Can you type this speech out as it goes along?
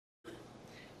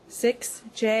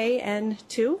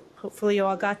6JN2. Hopefully you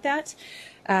all got that.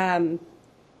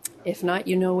 If not,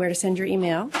 you know where to send your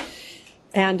email.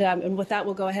 And with that,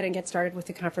 we'll go ahead and get started with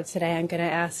the conference today. I'm going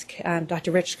to ask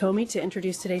Dr. Rich Comey to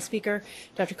introduce today's speaker.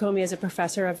 Dr. Comey is a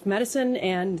professor of medicine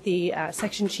and the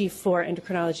section chief for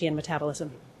endocrinology and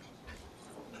metabolism.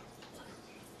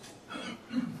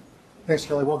 Thanks,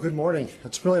 Kelly. Well, good morning.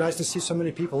 It's really nice to see so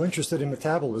many people interested in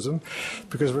metabolism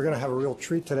because we're going to have a real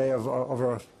treat today of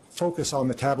a focus on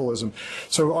metabolism.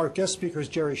 So our guest speaker is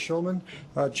Jerry Shulman.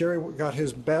 Jerry got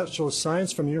his Bachelor of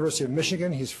Science from the University of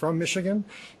Michigan. He's from Michigan.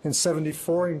 In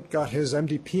 '74, he got his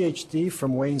MD PhD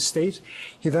from Wayne State.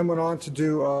 He then went on to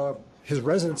do his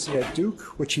residency at Duke,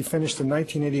 which he finished in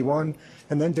 1981,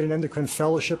 and then did an endocrine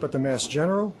fellowship at the Mass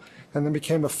General, and then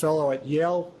became a fellow at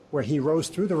Yale, where he rose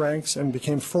through the ranks and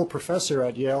became full professor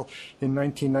at Yale in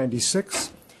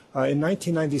 1996. In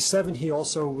 1997, he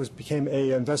also became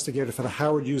an investigator for the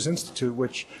Howard Hughes Institute,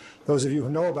 which those of you who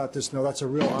know about this know that's a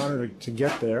real honor to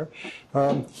get there.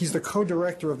 He's the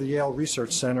co-director of the Yale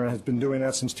Research Center and has been doing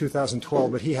that since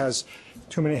 2012, but he has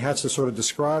too many hats to sort of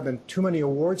describe and too many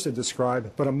awards to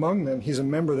describe. But among them, he's a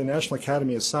member of the National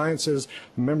Academy of Sciences,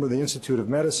 a member of the Institute of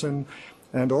Medicine,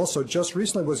 and also just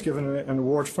recently was given an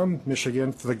award from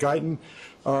Michigan for the Guyton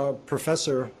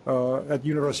Professor at the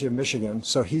University of Michigan.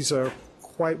 So he's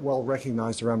quite well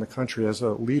recognized around the country as a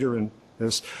leader in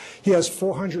this. He has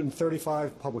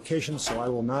 435 publications, so I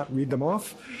will not read them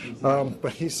off.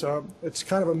 But it's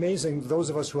kind of amazing, those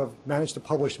of us who have managed to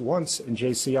publish once in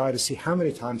JCI, to see how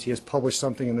many times he has published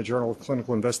something in the Journal of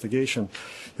Clinical Investigation.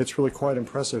 It's really quite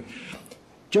impressive.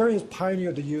 Jerry has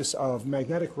pioneered the use of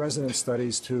magnetic resonance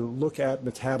studies to look at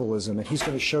metabolism, and he's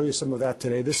going to show you some of that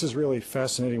today. This is really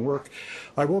fascinating work.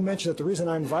 I will mention that the reason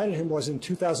I invited him was in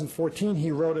 2014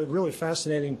 he wrote a really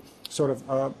fascinating sort of,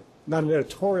 not an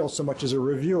editorial so much as a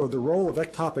review of the role of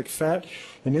ectopic fat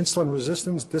in insulin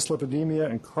resistance,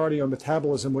 dyslipidemia, and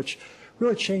cardiometabolism, which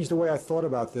really changed the way I thought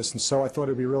about this, and so I thought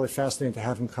it would be really fascinating to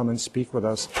have him come and speak with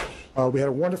us. We had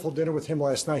a wonderful dinner with him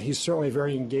last night. He's certainly a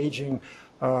very engaging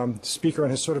speaker and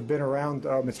has sort of been around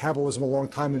metabolism a long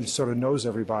time and sort of knows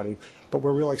everybody. But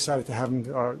we're really excited to have him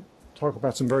talk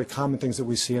about some very common things that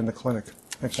we see in the clinic.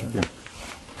 Thanks, Thank you.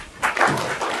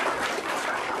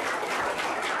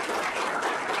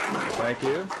 Thank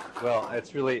you. Well,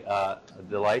 it's really a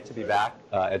delight to be back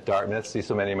at Dartmouth, see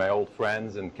so many of my old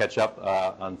friends and catch up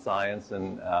on science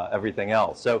and everything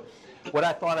else. So what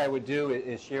I thought I would do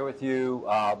is share with you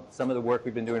some of the work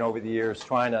we've been doing over the years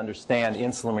trying to understand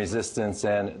insulin resistance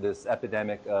and this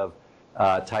epidemic of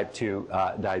type 2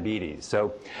 diabetes.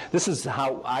 So this is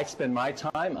how I spend my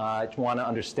time. I want to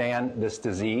understand this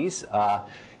disease.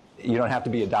 You don't have to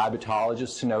be a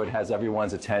diabetologist to know it has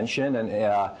everyone's attention.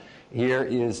 And here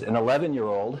is an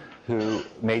 11-year-old who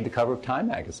made the cover of Time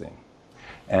magazine.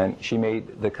 And she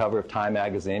made the cover of Time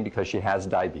magazine because she has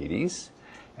diabetes.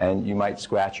 And you might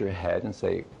scratch your head and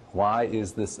say, why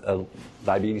is this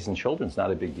diabetes in children? It's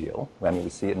not a big deal. I mean,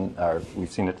 we've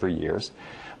seen it for years.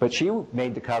 But she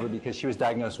made the cover because she was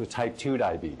diagnosed with type 2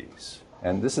 diabetes.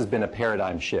 And this has been a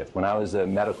paradigm shift. When I was a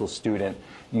medical student,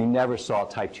 you never saw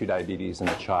type 2 diabetes in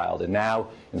a child. And now,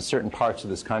 in certain parts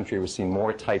of this country, we're seeing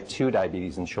more type 2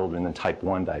 diabetes in children than type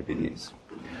 1 diabetes.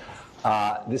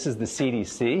 This is the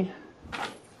CDC.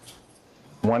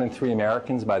 1 in 3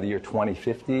 Americans by the year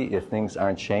 2050, if things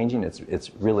aren't changing.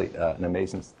 It's really an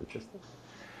amazing statistic.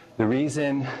 The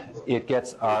reason it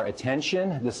gets our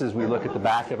attention, this is we look at the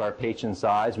back of our patient's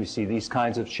eyes, we see these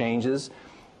kinds of changes.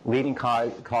 Leading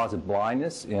cause of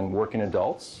blindness in working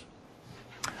adults.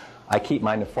 I keep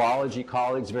my nephrology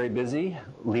colleagues very busy.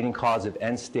 Leading cause of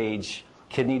end-stage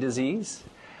kidney disease.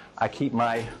 I keep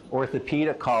my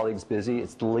orthopedic colleagues busy.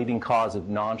 It's the leading cause of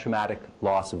non-traumatic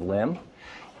loss of limb.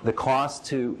 The cost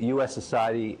to U.S.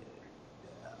 society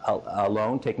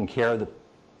alone, taking care of the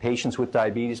patients with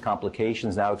diabetes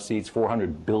complications, now exceeds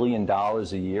 $400 billion a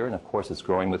year, and of course it's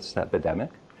growing with this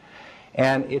epidemic.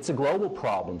 And it's a global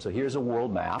problem. So here's a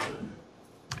world map,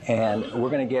 and we're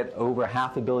going to get over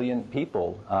 500 million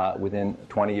people within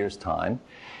 20 years' time.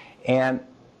 And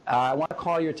I want to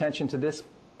call your attention to this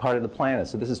part of the planet.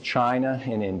 So this is China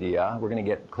and India. We're going to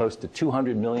get close to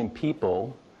 200 million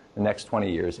people the next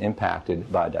 20 years impacted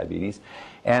by diabetes.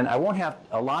 And I won't have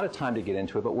a lot of time to get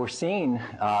into it, but we're seeing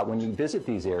when you visit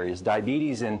these areas,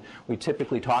 diabetes, and we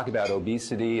typically talk about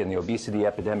obesity and the obesity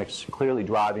epidemic's clearly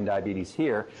driving diabetes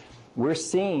here. We're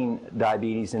seeing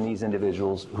diabetes in these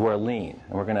individuals who are lean.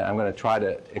 And I'm going to try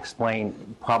to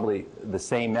explain probably the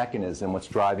same mechanism, what's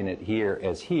driving it here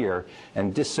as here,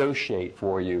 and dissociate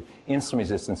for you insulin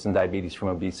resistance and diabetes from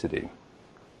obesity.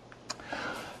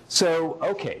 So,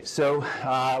 okay, so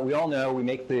we all know we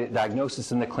make the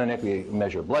diagnosis in the clinic. We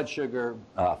measure blood sugar,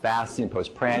 fasting,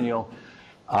 postprandial.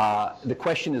 The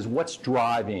question is, what's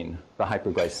driving the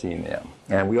hyperglycemia?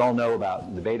 And we all know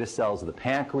about the beta cells of the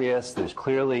pancreas. There's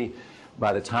clearly,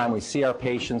 by the time we see our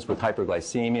patients with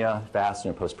hyperglycemia,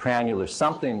 fasting or postprandial, there's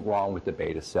something wrong with the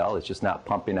beta cell. It's just not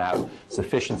pumping out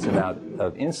sufficient amount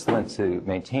of insulin to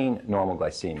maintain normal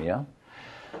glycemia.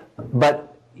 But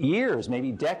years,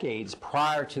 maybe decades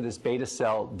prior to this beta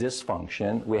cell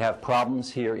dysfunction, we have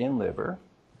problems here in liver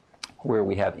where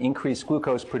we have increased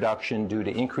glucose production due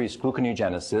to increased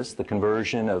gluconeogenesis, the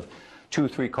conversion of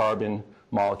 2,3 carbon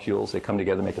molecules. They come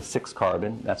together, make a 6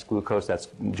 carbon. That's glucose. That's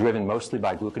driven mostly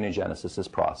by gluconeogenesis, this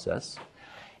process.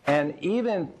 And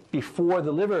even before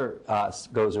the liver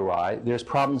goes awry, there's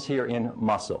problems here in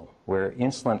muscle where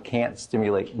insulin can't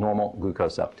stimulate normal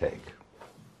glucose uptake.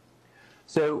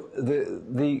 So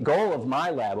the goal of my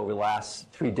lab over the last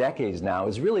 3 decades now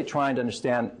is really trying to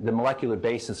understand the molecular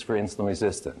basis for insulin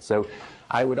resistance. So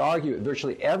I would argue that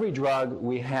virtually every drug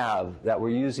we have that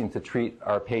we're using to treat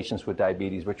our patients with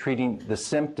diabetes, we're treating the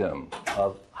symptom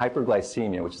of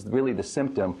hyperglycemia, which is really the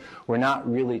symptom. We're not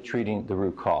really treating the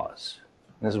root cause.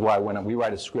 And this is why when we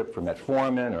write a script for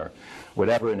metformin or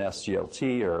whatever, an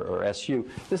SGLT or SU,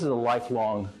 this is a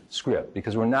lifelong script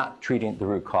because we're not treating the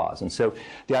root cause. And so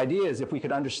the idea is if we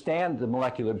could understand the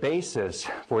molecular basis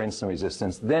for insulin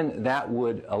resistance, then that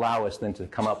would allow us then to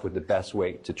come up with the best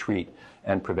way to treat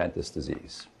and prevent this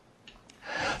disease.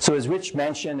 So as Rich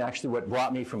mentioned, actually what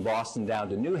brought me from Boston down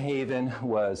to New Haven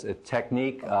was a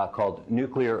technique called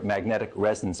nuclear magnetic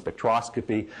resonance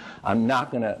spectroscopy. I'm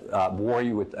not going to bore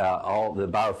you with all the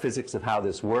biophysics of how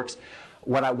this works.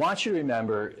 What I want you to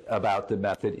remember about the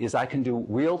method is I can do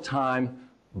real-time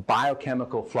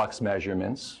biochemical flux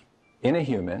measurements in a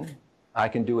human. I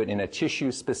can do it in a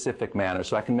tissue-specific manner,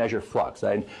 so I can measure flux.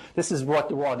 This is what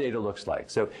the raw data looks like.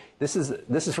 So this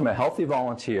is from a healthy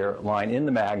volunteer lying in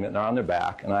the magnet and on their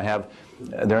back, and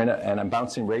and I'm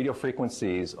bouncing radio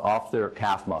frequencies off their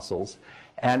calf muscles,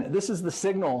 and this is the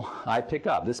signal I pick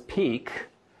up. This peak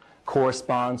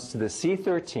corresponds to the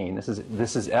C13.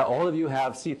 This is all of you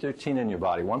have C13 in your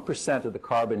body. 1% of the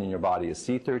carbon in your body is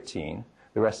C13.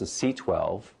 The rest is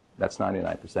C12. That's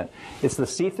 99%. It's the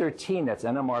C13 that's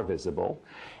NMR visible.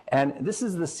 And this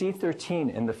is the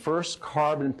C13 in the first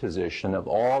carbon position of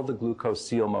all the glucose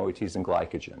seal moieties and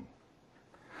glycogen.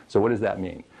 So what does that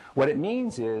mean? What it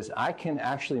means is I can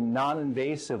actually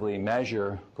non-invasively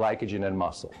measure glycogen in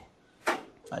muscle.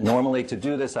 Normally, to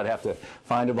do this, I'd have to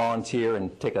find a volunteer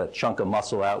and take a chunk of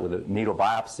muscle out with a needle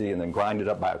biopsy and then grind it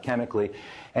up biochemically.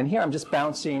 And here I'm just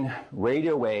bouncing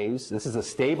radio waves. This is a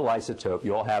stable isotope.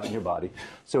 You all have it in your body.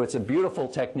 So it's a beautiful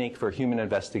technique for human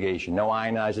investigation. No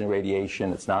ionizing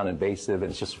radiation. It's non-invasive.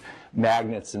 It's just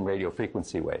magnets and radio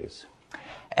frequency waves.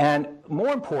 And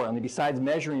more importantly, besides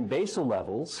measuring basal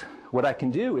levels, what I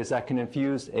can do is I can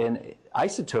infuse an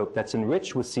isotope that's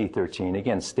enriched with C13,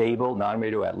 again, stable,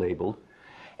 non-radioactive labeled,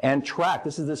 and track,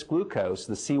 this is this glucose,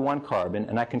 the C1 carbon,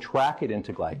 and I can track it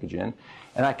into glycogen,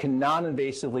 and I can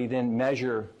non-invasively then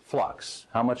measure flux,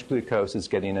 how much glucose is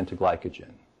getting into glycogen.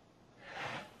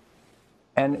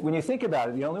 And when you think about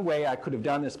it, the only way I could have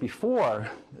done this before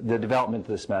the development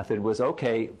of this method was,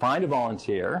 okay, find a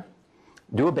volunteer,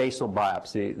 do a basal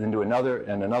biopsy, then do another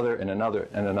and another and another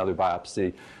and another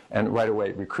biopsy, and right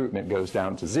away recruitment goes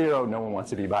down to 0. No one wants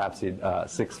to be biopsied.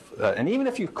 And even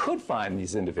if you could find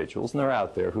these individuals, and they're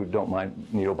out there who don't mind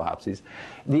needle biopsies,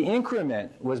 the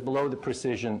increment was below the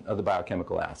precision of the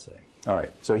biochemical assay. All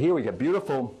right, so here we get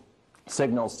beautiful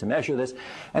signals to measure this.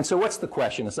 And so what's the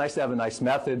question? It's nice to have a nice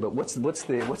method, but what's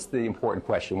the important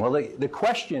question? Well, the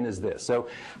question is this. So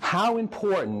how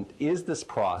important is this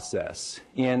process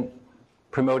in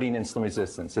promoting insulin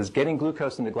resistance? Is getting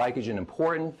glucose into glycogen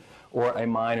important, or a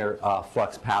minor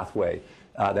flux pathway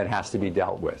that has to be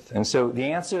dealt with? And so the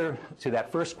answer to that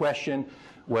first question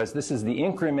was this is the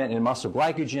increment in muscle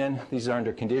glycogen. These are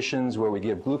under conditions where we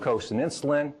give glucose and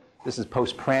insulin. This is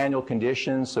postprandial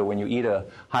conditions, so when you eat a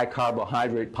high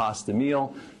carbohydrate pasta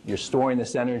meal, you're storing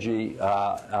this energy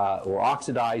or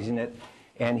oxidizing it.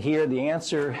 And here the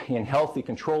answer in healthy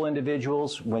control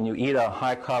individuals, when you eat a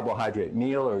high carbohydrate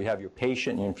meal or you have your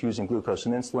patient and you're infusing glucose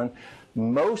and insulin,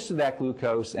 most of that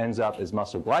glucose ends up as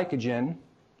muscle glycogen.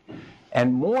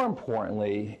 And more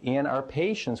importantly, in our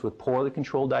patients with poorly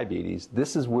controlled diabetes,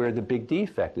 this is where the big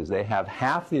defect is. They have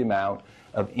half the amount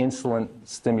of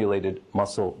insulin-stimulated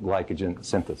muscle glycogen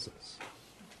synthesis.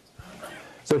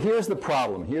 So here's the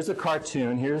problem. Here's a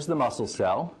cartoon. Here's the muscle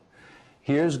cell.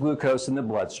 Here's glucose in the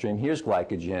bloodstream. Here's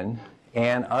glycogen.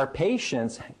 And our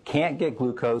patients can't get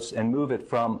glucose and move it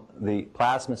from the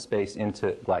plasma space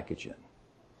into glycogen.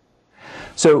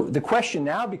 So the question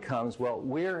now becomes, well,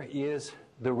 where is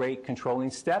the rate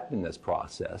controlling step in this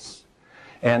process?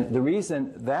 And the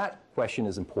reason that question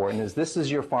is important is this is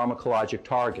your pharmacologic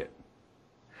target.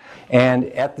 And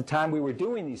at the time we were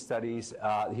doing these studies,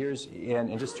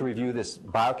 and just to review this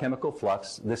biochemical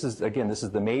flux, this is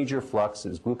the major flux,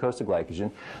 is glucose to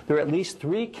glycogen. There are at least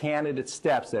 3 candidate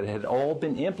steps that had all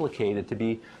been implicated to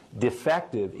be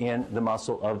defective in the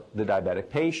muscle of the diabetic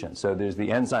patient. So there's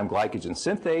the enzyme glycogen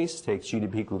synthase, takes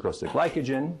GDP glucose to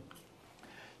glycogen.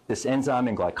 This enzyme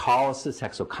in glycolysis,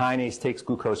 hexokinase, takes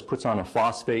glucose, puts on a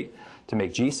phosphate to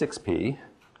make G6P.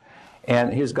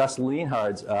 And here's Gus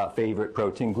Lienhardt's favorite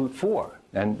protein, GLUT4.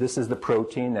 And this is the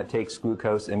protein that takes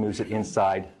glucose and moves it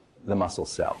inside the muscle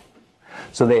cell.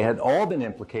 So they had all been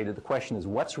implicated. The question is,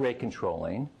 what's rate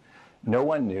controlling? No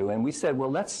one knew. And we said, well,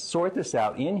 let's sort this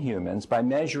out in humans by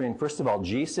measuring, first of all,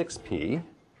 G6P.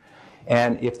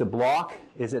 And if the block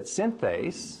is at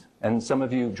synthase, and some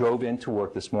of you drove into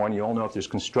work this morning, you all know if there's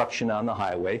construction on the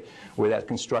highway, where that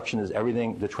construction is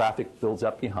everything, the traffic builds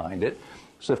up behind it.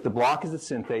 So if the block is at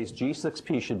synthase,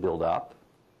 G6P should build up.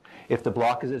 If the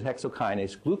block is at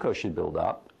hexokinase, glucose should build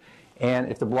up. And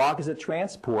if the block is at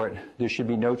transport, there should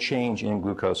be no change in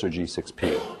glucose or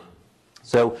G6P.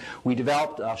 So we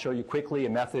developed, I'll show you quickly, a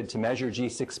method to measure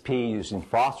G6P using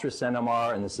phosphorus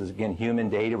NMR, and this is, again, human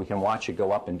data. We can watch it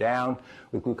go up and down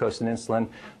with glucose and insulin.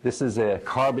 This is a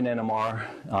carbon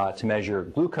NMR to measure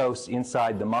glucose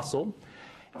inside the muscle.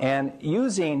 And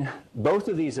using both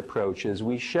of these approaches,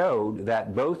 we showed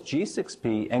that both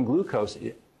G6P and glucose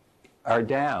are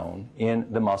down in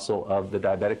the muscle of the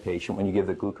diabetic patient when you give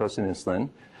the glucose and insulin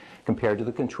compared to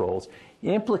the controls,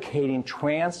 implicating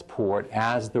transport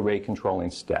as the rate controlling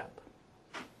step.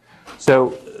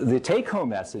 So the take-home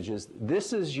message is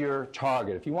this is your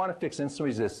target. If you want to fix insulin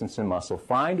resistance in muscle,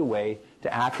 find a way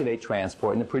to activate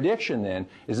transport. And the prediction then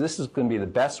is this is going to be the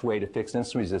best way to fix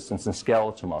insulin resistance in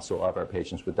skeletal muscle of our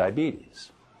patients with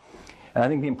diabetes. And I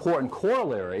think the important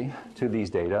corollary to these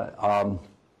data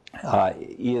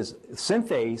is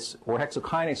synthase or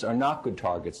hexokinase are not good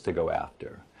targets to go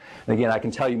after. And again, I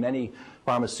can tell you many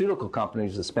pharmaceutical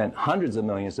companies have spent hundreds of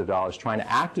millions of dollars trying to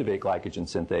activate glycogen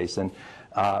synthase. And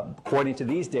according to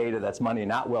these data, that's money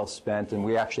not well spent. And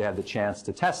we actually had the chance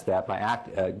to test that by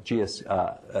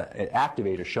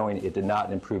activator showing it did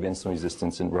not improve insulin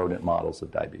resistance in rodent models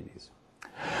of diabetes.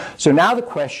 So now the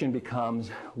question becomes,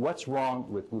 what's wrong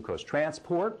with glucose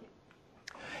transport?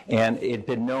 And it had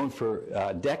been known for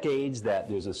decades that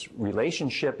there's this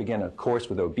relationship, again, of course,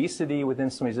 with obesity with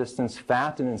insulin resistance,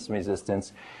 fat and insulin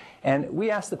resistance. And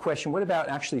we asked the question, what about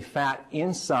actually fat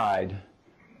inside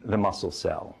the muscle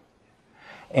cell?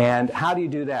 And how do you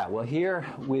do that? Well, here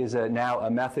is now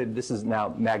a method. This is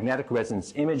now magnetic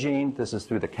resonance imaging. This is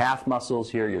through the calf muscles.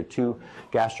 Here are your 2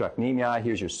 gastrocnemiae.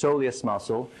 Here's your soleus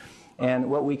muscle. And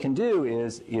what we can do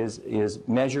is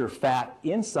measure fat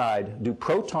inside, do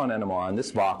proton NMR on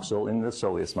this voxel in the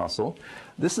soleus muscle.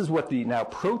 This is what the now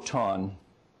proton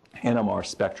NMR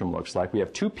spectrum looks like. We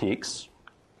have 2 peaks.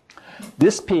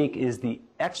 This peak is the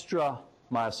extramyocellular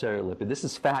lipid. This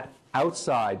is fat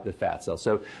outside the fat cell.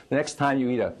 So the next time you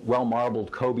eat a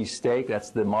well-marbled Kobe steak, that's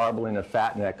the marbling of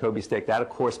fat in that Kobe steak. That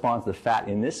corresponds to the fat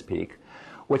in this peak.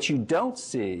 What you don't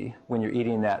see when you're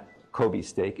eating that Kobe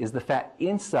steak is the fat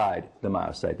inside the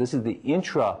myocyte. This is the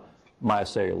intramyocellular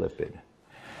lipid.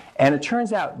 And it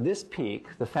turns out this peak,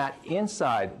 the fat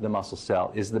inside the muscle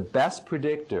cell, is the best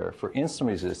predictor for insulin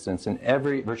resistance in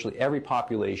virtually every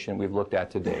population we've looked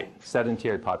at to date,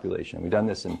 sedentary population. We've done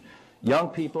this in young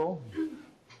people,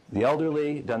 the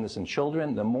elderly, done this in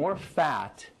children. The more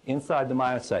fat inside the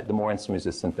myocyte, the more insulin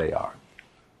resistant they are.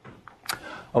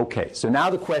 Okay, so now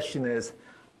the question is,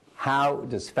 how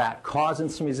does fat cause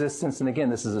insulin resistance? And again,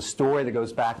 this is a story that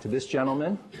goes back to this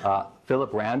gentleman,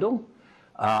 Philip Randall,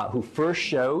 who first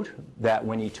showed that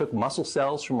when he took muscle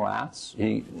cells from rats,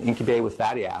 he incubated with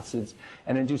fatty acids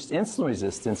and induced insulin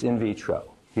resistance in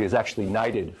vitro. He was actually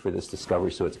knighted for this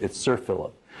discovery, so it's Sir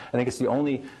Philip. I think it's the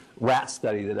only rat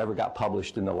study that ever got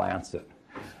published in The Lancet.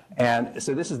 And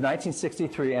so this is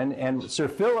 1963, and Sir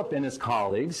Philip and his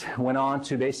colleagues went on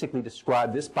to basically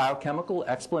describe this biochemical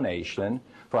explanation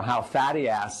for how fatty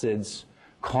acids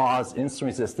cause insulin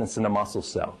resistance in a muscle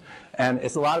cell. And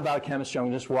it's a lot of biochemistry.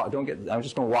 I'm just going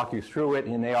to walk you through it.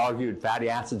 And they argued fatty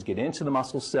acids get into the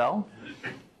muscle cell,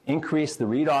 increase the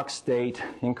redox state,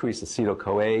 increase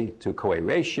acetyl-CoA to CoA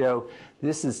ratio.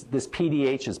 This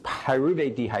PDH is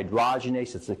pyruvate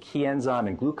dehydrogenase. It's a key enzyme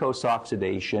in glucose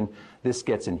oxidation. This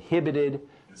gets inhibited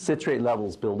citrate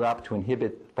levels build up to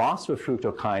inhibit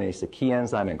phosphofructokinase, a key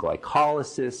enzyme in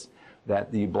glycolysis.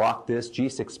 That you block this,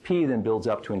 G6P then builds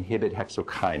up to inhibit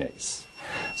hexokinase.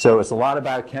 So it's a lot of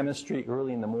biochemistry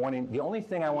early in the morning. The only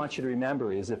thing I want you to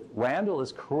remember is if Randall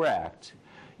is correct,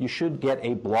 you should get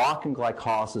a block in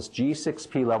glycolysis.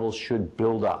 G6P levels should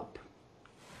build up.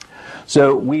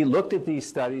 So we looked at these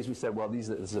studies. We said, well, this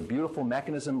is a beautiful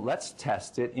mechanism. Let's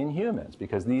test it in humans,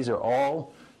 because these are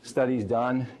all studies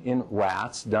done in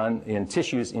rats, done in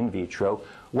tissues in vitro.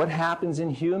 What happens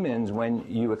in humans when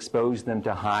you expose them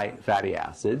to high fatty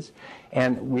acids?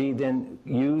 And we then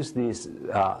use this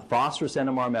phosphorus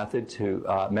NMR method to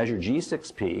measure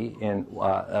G6P in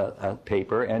a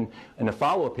paper. And in a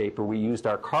follow-up paper, we used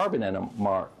our carbon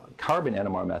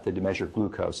NMR method to measure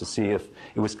glucose to see if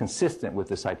it was consistent with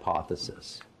this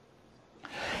hypothesis.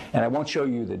 And I won't show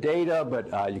you the data,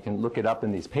 but you can look it up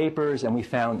in these papers, and we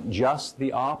found just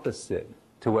the opposite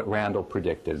to what Randall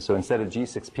predicted. So instead of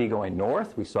G6P going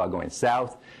north, we saw going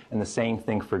south, and the same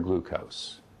thing for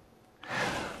glucose.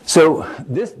 So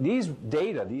these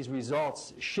data, these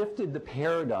results, shifted the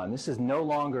paradigm. This is no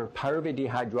longer pyruvate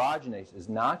dehydrogenase is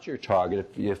not your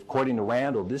target. If according to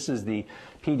Randall, this is the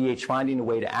PDH finding a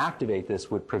way to activate this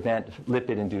would prevent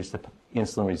lipid-induced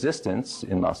insulin resistance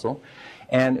in muscle.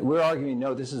 And we're arguing,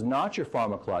 no, this is not your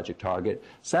pharmacologic target.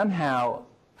 Somehow,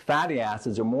 fatty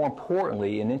acids, or more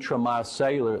importantly, an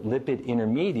intramyocellular lipid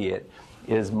intermediate,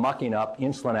 is mucking up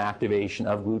insulin activation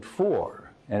of GLUT4.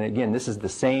 And again, this is the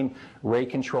same rate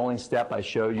controlling step I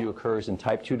showed you occurs in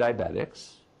type 2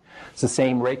 diabetics. It's the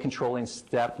same rate controlling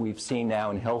step we've seen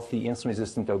now in healthy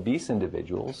insulin-resistant obese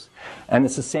individuals. And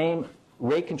it's the same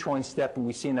rate controlling step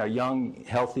we see in our young,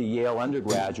 healthy Yale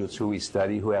undergraduates who we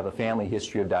study who have a family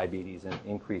history of diabetes and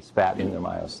increased fat in their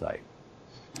myocyte.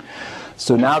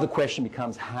 So now the question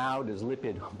becomes, how does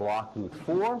lipid block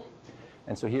GLUT4?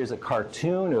 And so here's a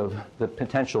cartoon of the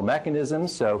potential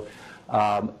mechanisms. So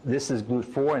this is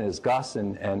GLUT4, and as Gus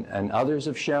and others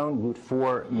have shown,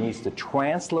 GLUT4 needs to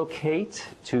translocate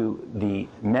to the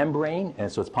membrane,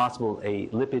 and so it's possible a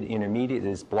lipid intermediate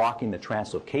is blocking the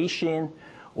translocation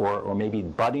or maybe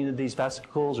budding of these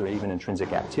vesicles or even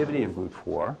intrinsic activity of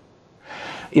GLUT4.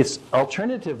 It's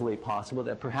alternatively possible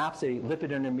that perhaps a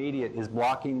lipid intermediate is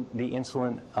blocking the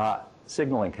insulin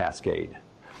signaling cascade.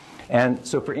 And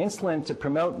so for insulin to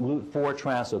promote GLUT4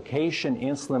 translocation,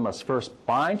 insulin must first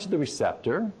bind to the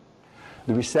receptor.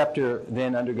 The receptor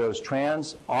then undergoes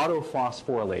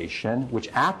trans-autophosphorylation,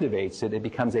 which activates it. It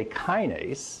becomes a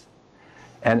kinase.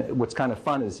 And what's kind of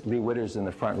fun is Lee Witter's in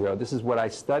the front row. This is what I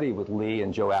studied with Lee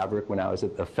and Joe Averick when I was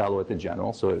a fellow at the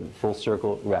General, so a full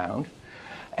circle round.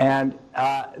 And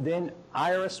then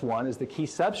IRS1 is the key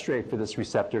substrate for this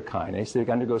receptor kinase. It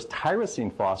undergoes tyrosine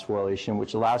phosphorylation,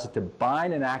 which allows it to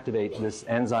bind and activate this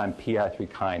enzyme PI3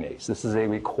 kinase. This is a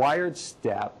required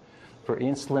step for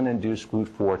insulin-induced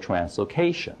GLUT4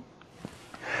 translocation.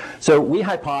 So we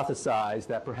hypothesized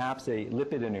that perhaps a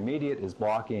lipid intermediate is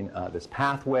blocking this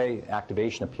pathway,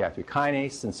 activation of PI3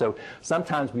 kinase. And so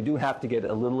sometimes we do have to get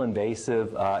a little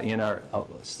invasive in our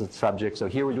subjects. So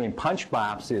here we're doing punch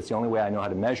biopsy. It's the only way I know how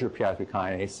to measure PI3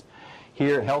 kinase.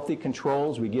 Here, healthy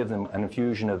controls, we give them an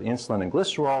infusion of insulin and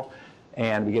glycerol,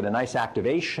 and we get a nice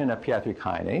activation of PI3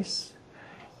 kinase.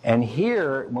 And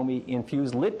here, when we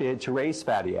infuse lipid to raise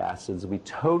fatty acids, we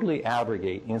totally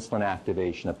abrogate insulin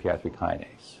activation of PI3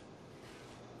 kinase.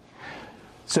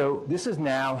 So this is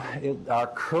now our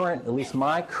current, at least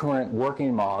my current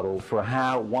working model for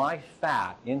why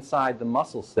fat inside the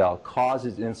muscle cell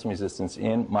causes insulin resistance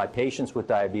in my patients with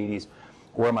diabetes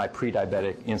or my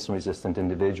pre-diabetic insulin-resistant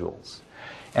individuals.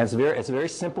 And it's a very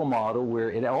simple model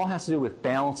where it all has to do with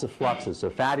balance of fluxes. So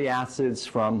fatty acids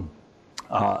from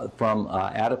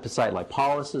adipocyte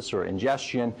lipolysis or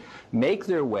ingestion make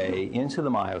their way into the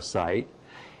myocyte,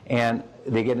 and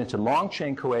they get into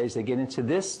long-chain CoAs. They get into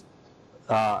this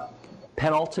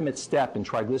penultimate step in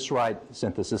triglyceride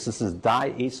synthesis. This is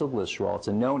diacylglycerol. It's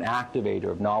a known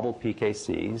activator of novel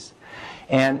PKCs.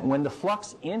 And when the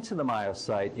flux into the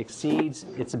myocyte exceeds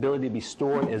its ability to be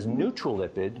stored as neutral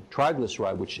lipid,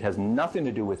 triglyceride, which has nothing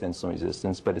to do with insulin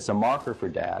resistance, but it's a marker for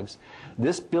DAGs,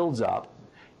 this builds up,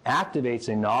 activates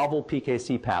a novel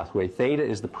PKC pathway. Theta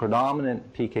is the predominant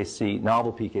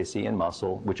novel PKC in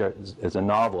muscle, which is a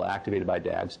novel activated by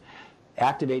DAGs,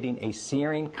 activating a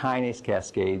serine kinase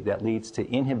cascade that leads to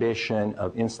inhibition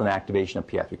of insulin activation of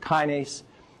PI3 kinase,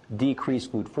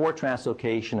 decreased GLUT4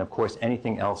 translocation, of course,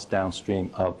 anything else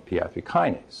downstream of PI3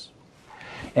 kinase.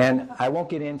 And I won't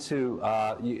get into,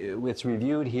 it's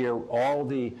reviewed here, all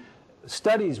the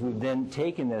studies. We've then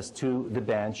taken this to the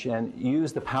bench and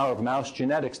used the power of mouse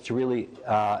genetics to really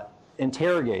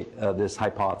interrogate this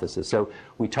hypothesis. So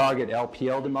we target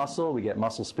LPL to muscle, we get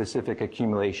muscle-specific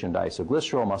accumulation of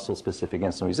isoglycerol, muscle-specific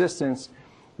insulin resistance.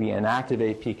 We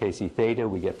inactivate PKC theta,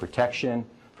 we get protection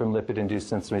from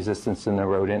lipid-induced insulin resistance in the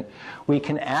rodent. We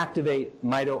can activate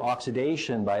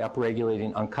mitooxidation by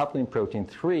upregulating uncoupling protein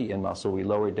 3 in muscle. We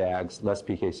lower DAGs, less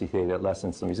PKC theta, less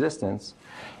insulin resistance.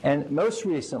 And most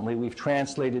recently, we've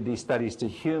translated these studies to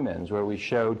humans, where we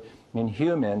showed in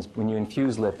humans, when you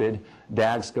infuse lipid,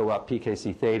 DAGs go up,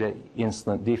 PKC theta,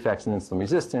 insulin defects in insulin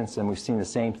resistance, and we've seen the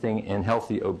same thing in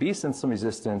healthy obese insulin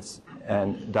resistance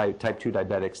and type 2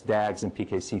 diabetics. DAGs and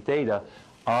PKC theta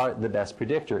are the best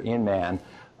predictor in man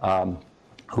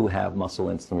who have muscle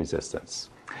insulin resistance.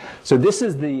 So this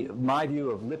is my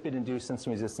view of lipid-induced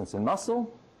insulin resistance in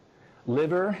muscle.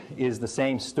 Liver is the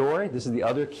same story. This is the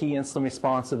other key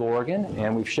insulin-responsive organ,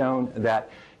 and we've shown that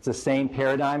it's the same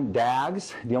paradigm,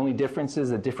 DAGs. The only difference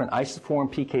is a different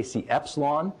isoform, PKC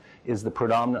epsilon, is the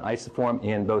predominant isoform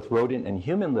in both rodent and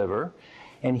human liver.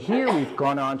 And here we've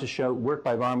gone on to show work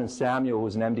by Varman Samuel, who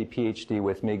was an MD PhD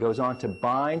with me, goes on to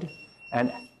bind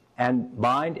and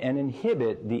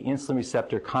inhibit the insulin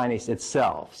receptor kinase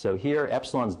itself. So here,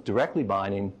 epsilon's directly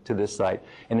binding to this site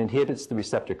and inhibits the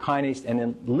receptor kinase. And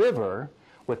in liver,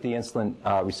 what the insulin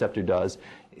receptor does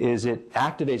is it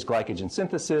activates glycogen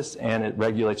synthesis and it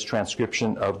regulates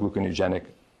transcription of gluconeogenic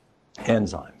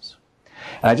enzymes.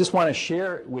 And I just want to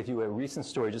share with you a recent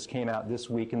story just came out this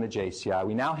week in the JCI.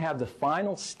 We now have the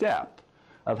final step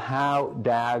of how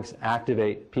DAGs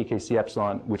activate PKC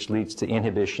epsilon, which leads to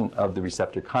inhibition of the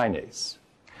receptor kinase.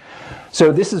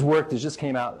 So this is work that just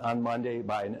came out on Monday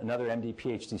by another MD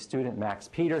PhD student, Max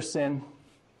Peterson.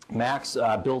 Max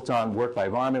built on work by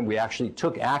Varman. We actually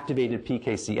took activated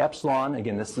PKC epsilon.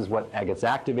 Again, this is what gets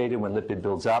activated when lipid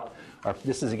builds up.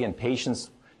 This is, again,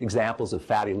 patients' examples of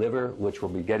fatty liver, which we'll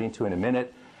be getting to in a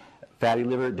minute. Fatty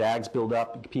liver, DAGs build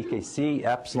up, PKC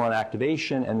epsilon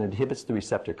activation, and inhibits the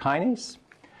receptor kinase.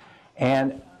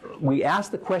 And we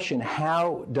asked the question,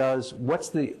 what does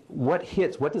the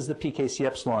PKC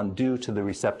epsilon do to the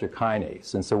receptor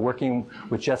kinase? And so working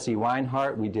with Jesse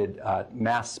Reinhardt, we did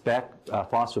mass spec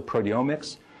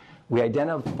phosphoproteomics. We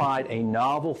identified a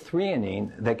novel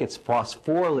threonine that gets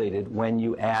phosphorylated when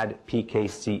you add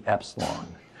PKC epsilon.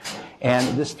 And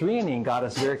this threonine got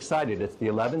us very excited. It's the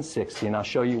 1160, and I'll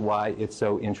show you why it's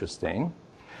so interesting.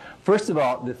 First of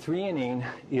all, the threonine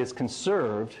is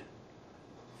conserved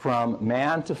from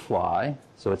man to fly,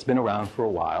 so it's been around for a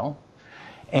while.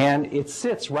 And it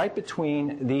sits right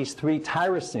between these three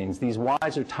tyrosines, these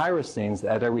Ys are tyrosines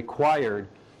that are required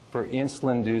for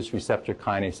insulin-induced receptor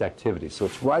kinase activity. So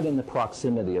it's right in the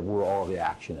proximity of where all the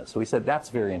action is. So we said that's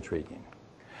very intriguing.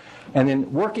 And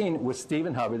then working with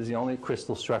Stephen Hubbard is the only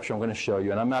crystal structure I'm going to show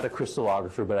you. And I'm not a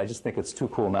crystallographer, but I just think it's too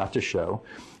cool not to show.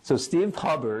 So Steve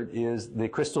Hubbard is the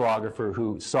crystallographer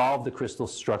who solved the crystal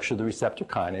structure of the receptor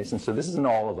kinase. And so this isn't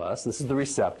all of us. This is the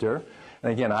receptor.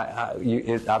 And again,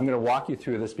 I'm going to walk you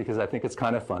through this because I think it's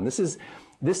kind of fun. This is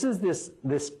this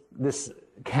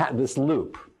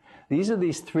loop. These are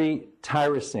these three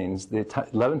tyrosines, the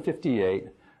 1158,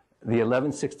 the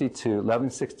 1162,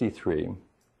 1163.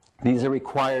 These are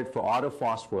required for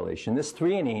autophosphorylation. This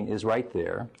threonine is right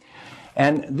there.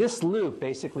 And this loop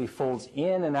basically folds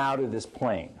in and out of this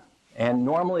plane. And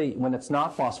normally, when it's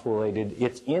not phosphorylated,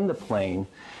 it's in the plane.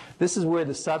 This is where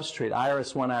the substrate,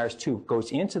 IRS1, IRS2,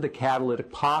 goes into the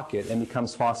catalytic pocket and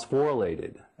becomes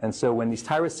phosphorylated. And so when these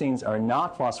tyrosines are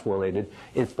not phosphorylated,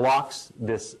 it blocks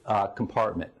this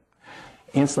compartment.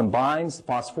 Insulin binds,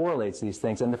 phosphorylates these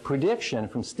things, and the prediction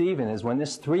from Stephen is when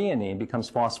this threonine becomes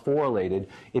phosphorylated,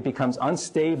 it becomes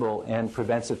unstable and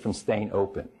prevents it from staying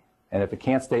open. And if it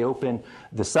can't stay open,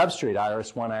 the substrate,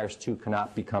 IRS1, IRS2,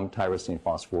 cannot become tyrosine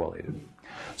phosphorylated.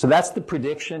 So that's the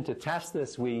prediction. To test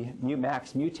this,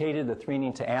 Max mutated the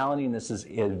threonine to alanine. This is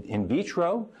in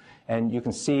vitro. And you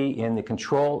can see in the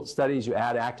control studies, you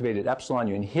add activated epsilon,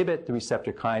 you inhibit the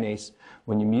receptor kinase.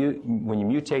 When you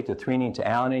mutate the threonine to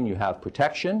alanine, you have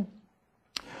protection.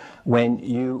 When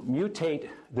you mutate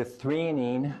the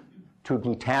threonine to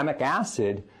glutamic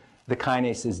acid, the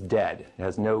kinase is dead. It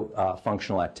has no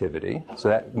functional activity. So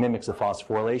that mimics a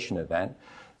phosphorylation event.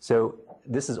 So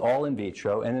this is all in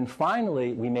vitro. And then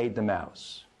finally, we made the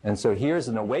mouse. And so here's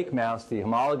an awake mouse. The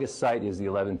homologous site is the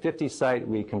 1150 site.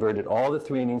 We converted all the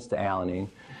threonines to alanine.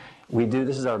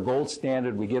 This is our gold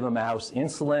standard. We give a mouse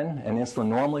insulin, and insulin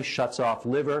normally shuts off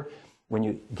liver. When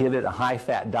you give it a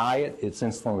high-fat diet, it's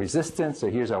insulin resistant.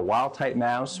 So here's our wild-type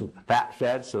mouse,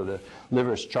 fat-fed, so the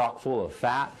liver is chock full of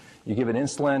fat. You give it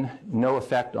insulin, no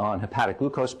effect on hepatic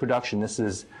glucose production. This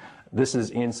is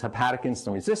in hepatic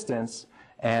insulin resistance.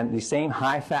 And these same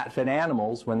high-fat fed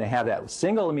animals, when they have that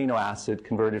single amino acid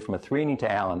converted from a threonine to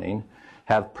alanine,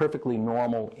 have perfectly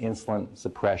normal insulin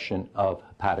suppression of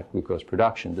hepatic glucose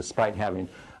production, despite having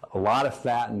a lot of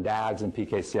fat and DAGs and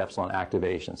PKC epsilon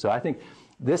activation. So I think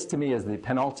this, to me, is the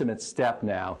penultimate step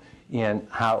now in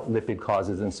how lipid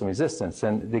causes insulin resistance.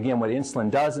 And again, what insulin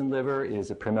does in liver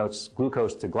is it promotes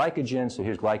glucose to glycogen. So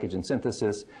here's glycogen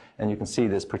synthesis, and you can see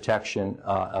this protection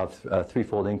of a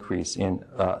threefold increase in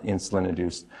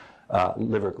insulin-induced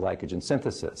liver glycogen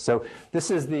synthesis. So this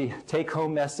is the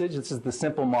take-home message. This is the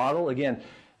simple model. Again,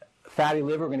 fatty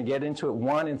liver, we're going to get into it.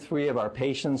 1 in 3 of our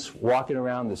patients walking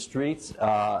around the streets,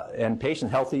 and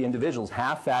patients, healthy individuals,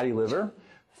 have fatty liver.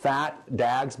 Fat,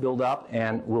 DAGs build up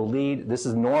and will lead, this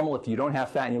is normal if you don't have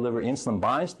fat in your liver, insulin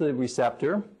binds to the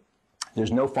receptor.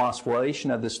 There's no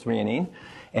phosphorylation of this threonine,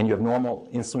 and you have normal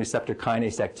insulin receptor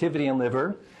kinase activity in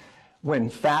liver. When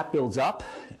fat builds up,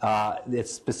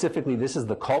 it's specifically, this is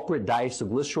the culprit,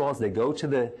 diacylglycerols. They go to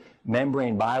the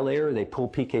membrane bilayer, they pull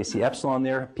PKC epsilon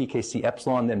there. PKC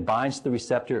epsilon then binds to the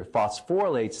receptor,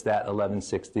 phosphorylates that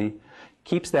 1160,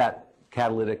 keeps that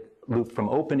catalytic loop from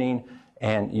opening,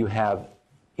 and you have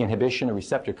inhibition of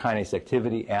receptor kinase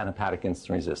activity and hepatic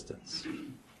insulin resistance.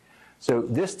 So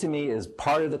this, to me, is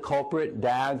part of the culprit,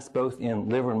 DAGs, both in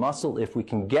liver and muscle. If we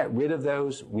can get rid of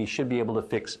those, we should be able to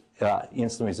fix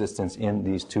insulin resistance in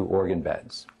these 2 organ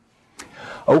beds.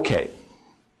 Okay,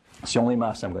 it's the only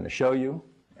mouse I'm going to show you,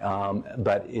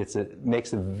 but it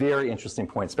makes a very interesting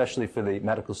point, especially for the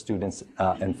medical students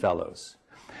and fellows.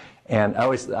 And I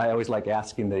always like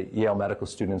asking the Yale medical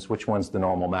students which one's the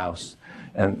normal mouse,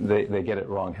 and they get it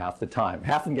wrong half the time.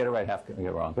 Half of them get it right, half of them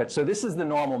get it wrong. But so this is the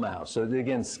normal mouse. So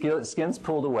again, skin's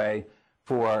pulled away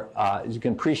for, you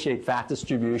can appreciate fat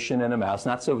distribution in a mouse,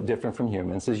 not so different from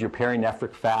humans. This is your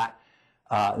perinephric fat.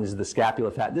 This is the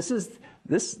scapular fat.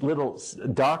 This little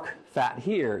dark fat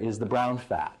here is the brown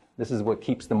fat. This is what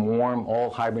keeps them warm. All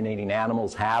hibernating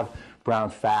animals have brown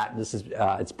fat.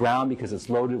 It's brown because it's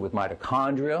loaded with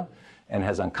mitochondria and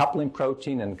has uncoupling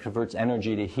protein and converts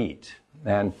energy to heat.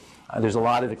 And there's a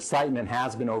lot of excitement,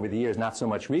 has been over the years, not so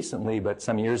much recently, but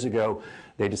some years ago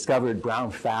they discovered brown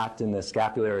fat in the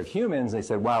scapula of humans. They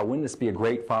said, wow, wouldn't this be a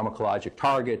great pharmacologic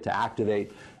target to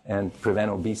activate and prevent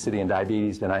obesity and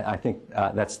diabetes? And I think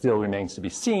that still remains to be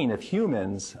seen if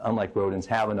humans, unlike rodents,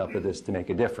 have enough of this to make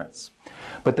a difference.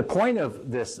 But the point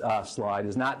of this slide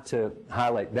is not to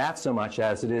highlight that so much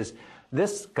as it is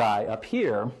this guy up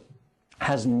here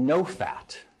has no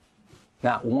fat,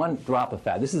 not one drop of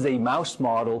fat. This is a mouse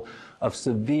model of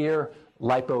severe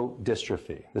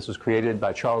lipodystrophy. This was created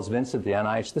by Charles Vince at the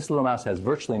NIH. This little mouse has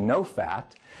virtually no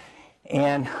fat.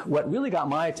 And what really got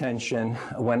my attention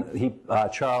when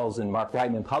Charles and Mark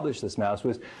Reitman published this mouse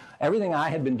was everything I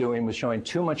had been doing was showing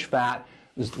too much fat,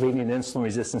 was leading to insulin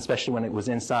resistance, especially when it was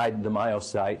inside the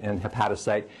myocyte and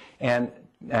hepatocyte.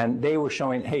 And they were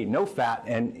showing, hey, no fat,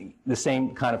 and the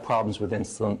same kind of problems with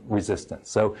insulin resistance.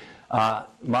 So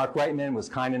Mark Reitman was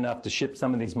kind enough to ship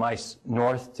some of these mice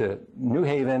north to New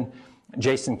Haven.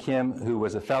 Jason Kim, who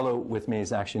was a fellow with me,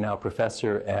 is actually now a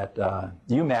professor at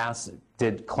UMass,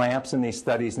 did clamps in these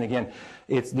studies. And again,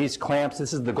 it's these clamps,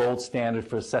 this is the gold standard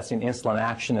for assessing insulin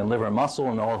action in liver and muscle,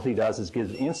 and all he does is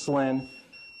gives insulin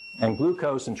and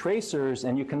glucose and tracers,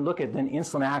 and you can look at then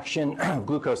insulin action,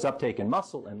 glucose uptake in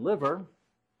muscle and liver.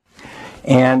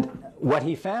 And what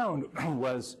he found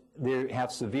was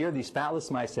these fatless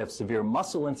mice have severe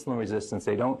muscle insulin resistance.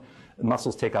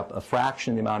 Muscles take up a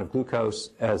fraction of the amount of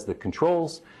glucose as the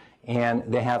controls, and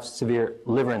they have severe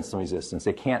liver insulin resistance.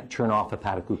 They can't turn off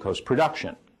hepatic glucose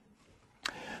production.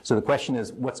 So the question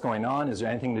is, what's going on? Is there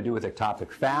anything to do with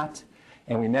ectopic fat?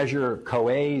 And we measure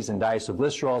CoAs and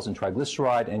diacylglycerols and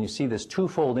triglyceride, and you see this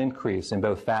twofold increase in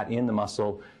both fat in the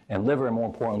muscle and liver, and more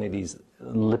importantly, these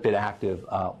lipid-active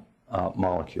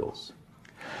molecules.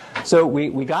 So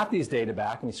we got these data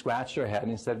back, and we scratched our head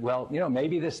and said, well,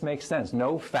 maybe this makes sense.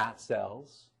 No fat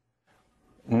cells,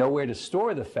 nowhere to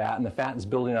store the fat, and the fat is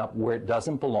building up where it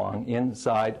doesn't belong,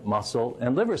 inside muscle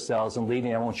and liver cells, and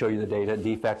leading, I won't show you the data,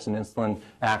 defects in insulin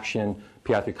action,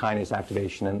 PI3 kinase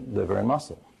activation in liver and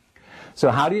muscle. So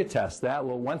how do you test that?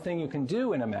 Well, one thing you can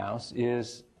do in a mouse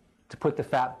is to put the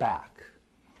fat back.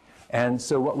 And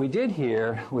so what we did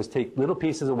here was take little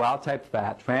pieces of wild-type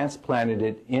fat, transplanted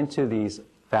it into these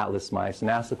fatless mice,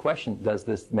 and ask the question, does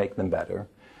this make them better?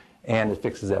 And it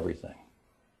fixes everything.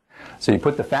 So you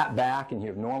put the fat back, and you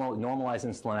have normalized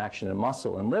insulin action in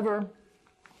muscle and liver,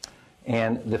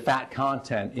 and the fat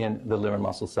content in the liver and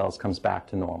muscle cells comes back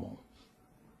to normal.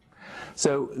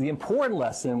 So the important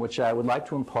lesson, which I would like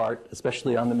to impart,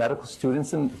 especially on the medical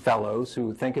students and fellows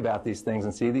who think about these things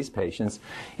and see these patients,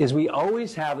 is we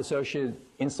always have associated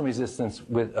insulin resistance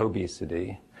with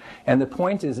obesity. And the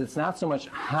point is, it's not so much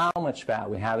how much fat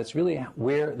we have, it's really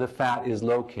where the fat is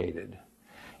located.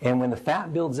 And when the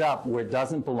fat builds up where it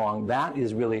doesn't belong, that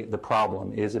is really the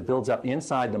problem, is it builds up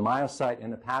inside the myocyte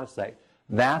and the hepatocyte.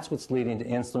 That's what's leading to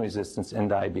insulin resistance and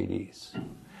diabetes.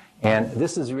 And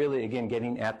this is really, again,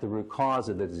 getting at the root cause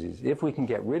of the disease. If we can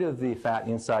get rid of the fat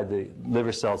inside the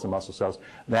liver cells and muscle cells,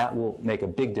 that will make a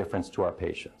big difference to our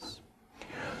patients.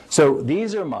 So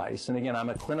these are mice, and again, I'm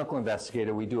a clinical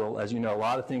investigator. We do, as you know, a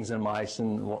lot of things in mice,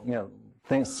 and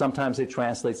things, sometimes they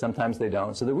translate, sometimes they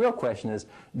don't. So the real question is,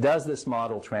 does this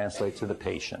model translate to the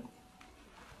patient?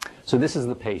 So this is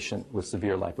the patient with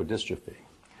severe lipodystrophy.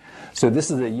 So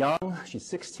this is a young, she's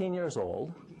 16 years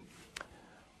old.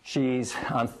 She's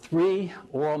on 3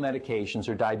 oral medications.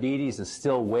 Her diabetes is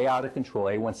still way out of control,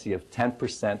 A1C of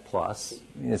 10% plus.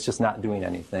 It's just not doing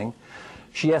anything.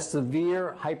 She has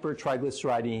severe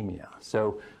hypertriglyceridemia.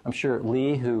 So I'm sure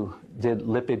Lee, who did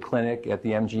lipid clinic at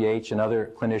the MGH, and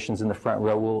other clinicians in the front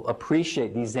row will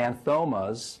appreciate these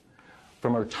xanthomas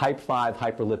from her type 5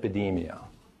 hyperlipidemia.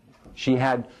 She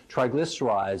had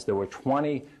triglycerides that were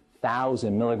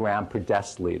 20,000 milligram per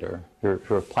deciliter.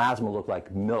 Her plasma looked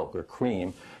like milk or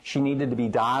cream. She needed to be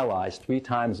dialyzed 3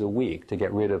 times a week to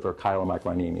get rid of her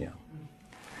chylomicronemia.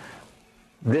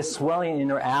 This swelling in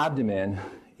her abdomen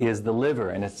is the liver,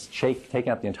 and it's taking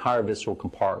up the entire visceral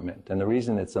compartment. And the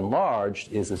reason it's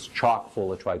enlarged is it's chock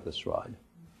full of triglyceride.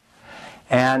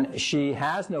 And she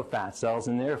has no fat cells,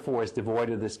 and therefore is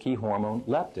devoid of this key hormone,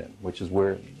 leptin, which is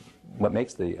what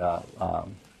makes the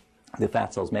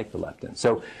fat cells make the leptin.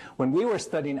 So when we were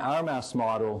studying our mouse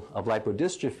model of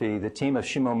lipodystrophy, the team of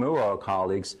Shimomura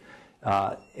colleagues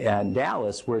and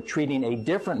Dallas were treating a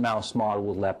different mouse model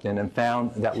with leptin and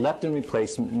found that leptin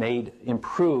replacement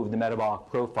improved the metabolic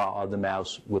profile of the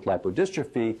mouse with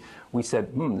lipodystrophy. We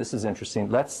said, this is interesting.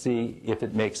 Let's see if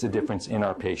it makes a difference in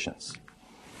our patients.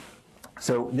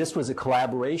 So this was a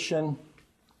collaboration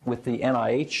with the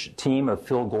NIH team of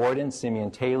Phil Gordon,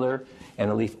 Simeon Taylor, and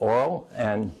Elif Oral,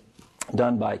 and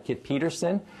done by Kit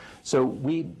Peterson. So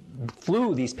we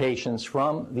flew these patients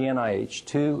from the NIH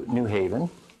to New Haven.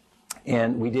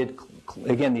 And we did,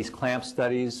 again, these clamp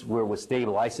studies where with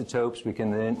stable isotopes we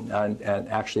can then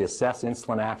actually assess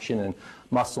insulin action in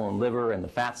muscle and liver and the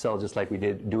fat cell, just like we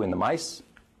do in the mice.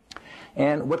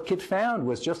 And what Kit found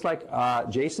was just like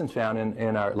Jason found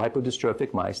in our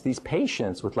lipodystrophic mice, these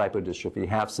patients with lipodystrophy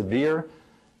have severe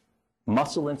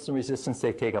muscle insulin resistance.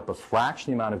 They take up a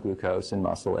fraction of the amount of glucose in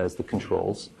muscle as the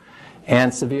controls,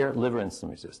 and severe liver insulin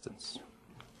resistance.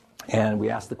 And we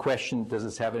asked the question, does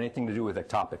this have anything to do with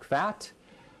ectopic fat?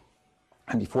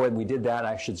 And before we did that,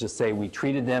 I should just say we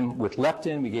treated them with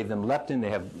leptin. We gave them leptin. They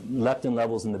have leptin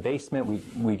levels in the basement.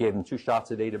 We gave them 2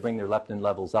 shots a day to bring their leptin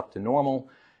levels up to normal.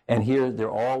 And here they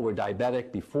all were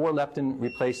diabetic before leptin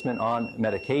replacement on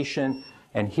medication.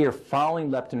 And here,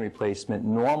 following leptin replacement,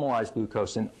 normalized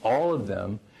glucose in all of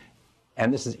them.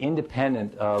 And this is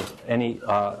independent of any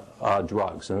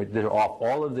drugs. So they're off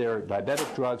all of their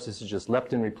diabetic drugs. This is just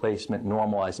leptin replacement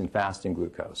normalizing fasting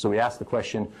glucose. So we asked the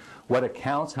question, what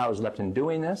accounts? How is leptin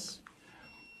doing this?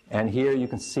 And here you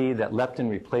can see that leptin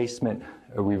replacement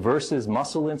reverses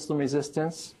muscle insulin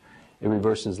resistance. It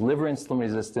reverses liver insulin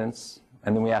resistance.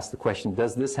 And then we asked the question,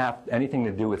 does this have anything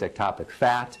to do with ectopic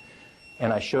fat?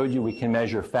 And I showed you we can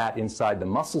measure fat inside the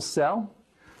muscle cell.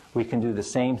 We can do the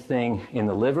same thing in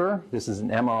the liver. This is an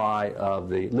MRI of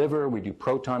the liver. We do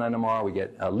proton NMR. We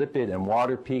get a lipid and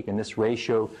water peak, and this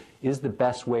ratio is the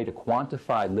best way to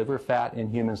quantify liver fat in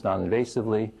humans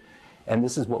non-invasively. And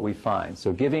this is what we find.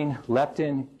 So giving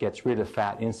leptin gets rid of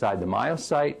fat inside the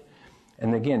myocyte.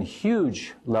 And again,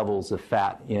 huge levels of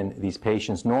fat in these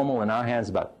patients. Normal in our hands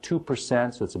about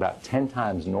 2%, so it's about 10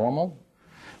 times normal.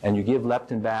 And you give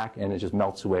leptin back, and it just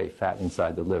melts away fat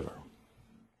inside the liver.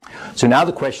 So now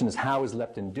the question is, how is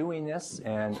leptin doing this?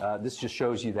 And this just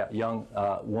shows you that young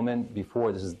woman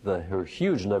before. This is her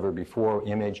huge liver before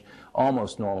image,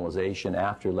 almost normalization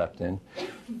after leptin.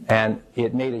 And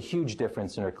it made a huge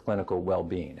difference in her clinical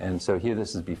well-being. And so here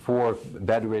this is before,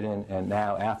 bedridden, and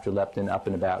now after leptin, up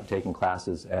and about, taking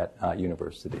classes at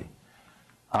university.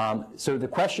 So the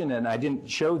question, and I didn't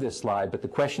show this slide, but the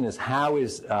question is, how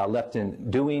is leptin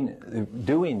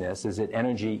doing this? Is it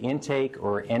energy intake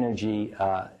or energy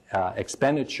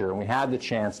expenditure? And we had the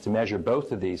chance to measure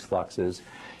both of these fluxes.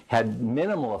 Had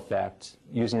minimal effect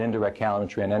using indirect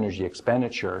calorimetry and energy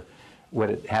expenditure. What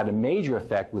it had a major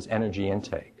effect was energy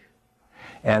intake.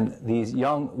 And this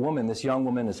young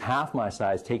woman is half my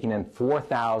size, taking in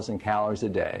 4,000 calories a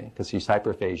day because she's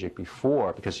hyperphagic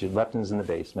because she leptin's in the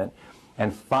basement.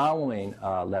 And following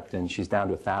leptin, she's down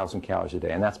to 1,000 calories a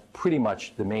day. And that's pretty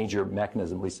much the major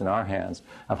mechanism, at least in our hands,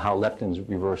 of how leptin's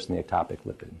reversed in the ectopic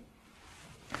lipid.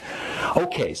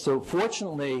 Okay, so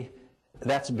fortunately,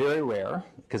 that's very rare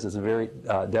because it's a very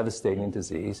devastating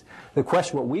disease. The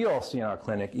question, what we all see in our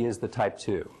clinic, is the type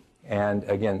 2. And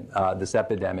again, this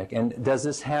epidemic. And does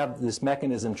this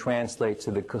mechanism translate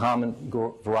to the common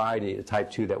variety of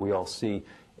type 2 that we all see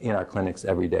in our clinics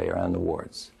every day around the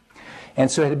wards? And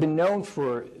so it had been known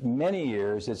for many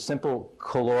years that simple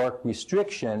caloric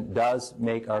restriction does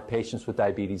make our patients with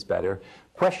diabetes better.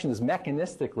 Question is,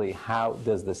 mechanistically, how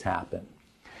does this happen?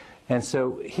 And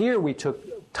so here we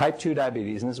took type 2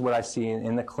 diabetes, and this is what I see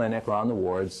in the clinic or on the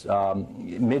wards,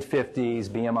 mid-50s,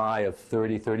 BMI of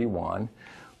 30, 31.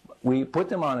 We put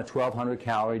them on a 1,200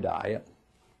 calorie diet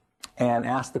and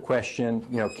asked the question,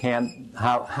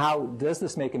 how does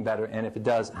this make them better? And if it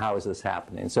does, how is this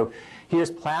happening? So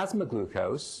here's plasma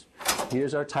glucose.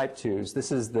 Here's our type 2s.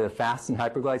 This is the fasting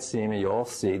hyperglycemia you all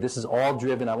see. This is all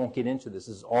driven, I won't get into this,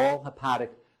 this is all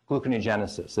hepatic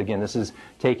gluconeogenesis. Again, this is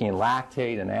taking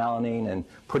lactate and alanine and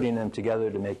putting them together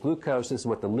to make glucose. This is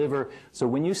what the liver, so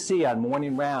when you see on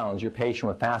morning rounds your patient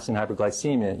with fasting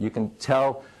hyperglycemia, you can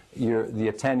tell the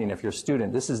attending, if you're a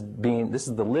student, this is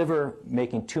the liver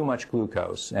making too much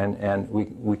glucose, and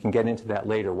we can get into that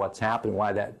later, what's happened,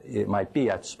 why that it might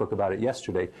be. I spoke about it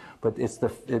yesterday, but it's the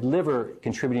liver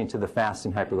contributing to the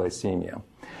fasting hyperglycemia.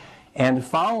 And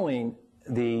following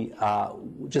the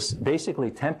just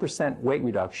basically 10% weight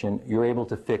reduction, you're able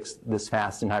to fix this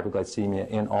fasting hyperglycemia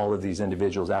in all of these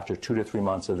individuals after 2 to 3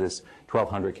 months of this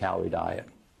 1,200 calorie diet.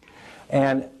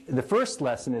 And the first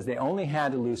lesson is they only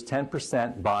had to lose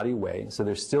 10% body weight, so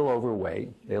they're still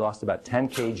overweight. They lost about 10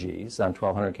 kgs on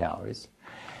 1,200 calories.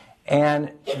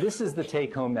 And this is the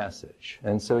take-home message.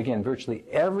 And so again, virtually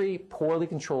every poorly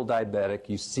controlled diabetic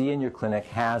you see in your clinic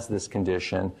has this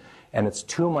condition, and it's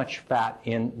too much fat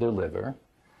in their liver.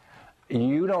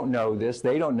 You don't know this,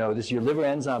 they don't know this, your liver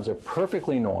enzymes are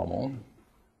perfectly normal.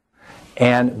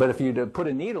 But if you put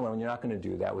a needle in, you're not going to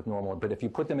do that with normal. But if you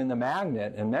put them in the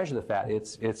magnet and measure the fat,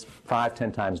 it's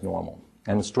 5-10 times normal.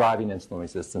 And it's driving insulin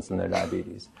resistance in their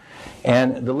diabetes.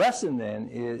 And the lesson then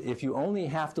is if you only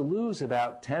have to lose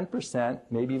about 10%,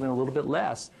 maybe even a little bit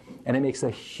less, and it makes a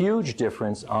huge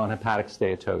difference on hepatic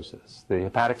steatosis. The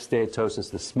hepatic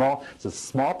steatosis, it's a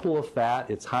small pool of fat,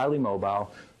 it's highly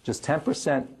mobile. Just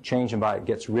 10% change in body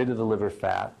gets rid of the liver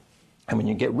fat. And when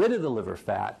you get rid of the liver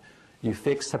fat, you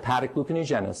fix hepatic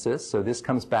gluconeogenesis, so this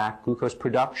comes back, glucose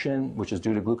production, which is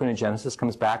due to gluconeogenesis,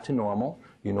 comes back to normal.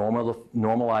 You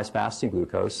normalize fasting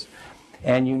glucose,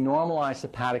 and you normalize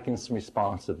hepatic insulin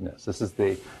responsiveness. This is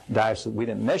the we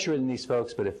didn't measure it in these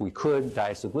folks, but if we could,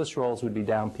 diacylglycerols would be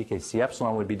down, PKC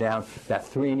epsilon would be down, that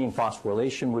threonine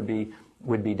phosphorylation would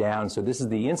be down. So this is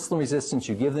the insulin resistance.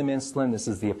 You give them insulin. This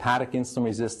is the hepatic insulin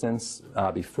resistance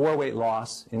before weight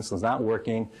loss. Insulin's not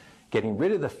working. Getting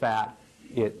rid of the fat,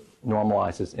 it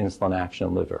normalizes insulin action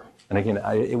in liver. And again,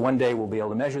 one day we'll be able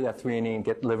to measure that threonine,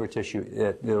 get liver tissue,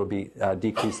 it'll be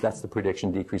decreased, that's the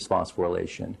prediction, decreased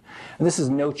phosphorylation. And this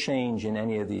is no change in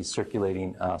any of these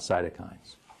circulating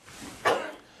cytokines.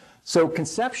 So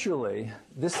conceptually,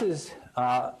 this is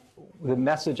the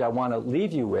message I want to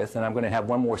leave you with, and I'm going to have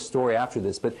one more story after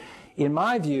this, but in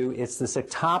my view, it's this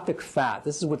ectopic fat.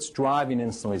 This is what's driving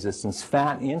insulin resistance,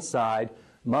 fat inside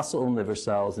muscle and liver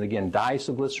cells. And again,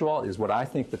 diacylglycerol is what I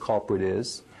think the culprit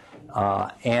is.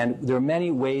 And there are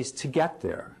many ways to get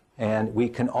there. And we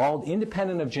can all,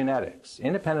 independent of genetics,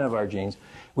 independent of our genes,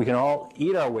 we can all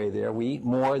eat our way there. We eat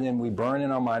more than we burn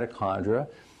in our mitochondria.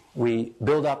 We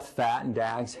build up fat and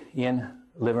DAGs in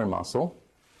liver and muscle,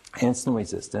 insulin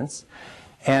resistance.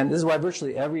 And this is why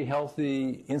virtually every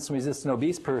healthy insulin-resistant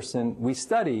obese person we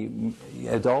study,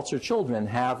 adults or children,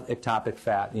 have ectopic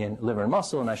fat in liver and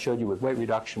muscle. And I showed you with weight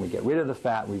reduction, we get rid of the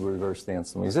fat, we reverse the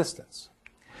insulin resistance.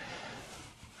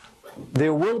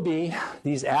 There will be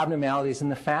these abnormalities in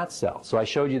the fat cell. So I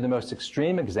showed you the most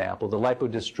extreme example, the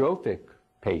lipodystrophic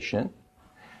patient,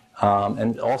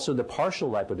 and also the partial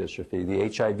lipodystrophy, the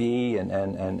HIV and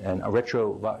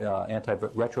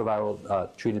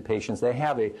antiretroviral treated patients. They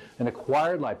have an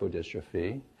acquired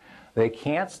lipodystrophy. They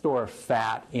can't store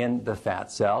fat in the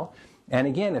fat cell. And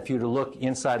again, if you were to look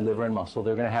inside liver and muscle,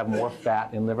 they're going to have more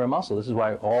fat in liver and muscle. This is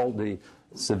why all the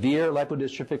severe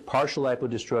lipodystrophic, partial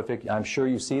lipodystrophic, I'm sure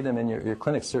you see them in your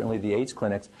clinics, certainly the AIDS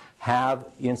clinics, have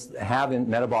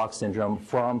metabolic syndrome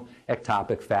from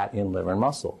ectopic fat in liver and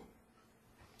muscle.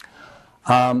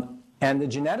 And the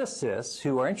geneticists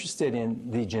who are interested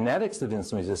in the genetics of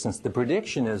insulin resistance, the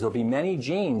prediction is there'll be many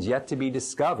genes yet to be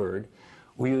discovered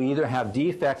where you either have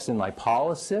defects in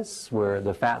lipolysis, where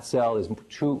the fat cell is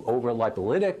too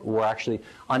over-lipolytic or actually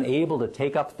unable to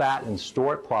take up fat and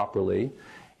store it properly.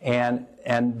 And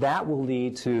that will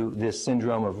lead to this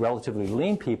syndrome of relatively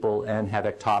lean people and have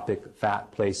ectopic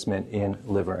fat placement in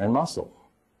liver and muscle.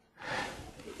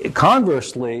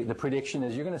 Conversely, the prediction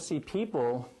is you're going to see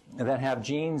people that have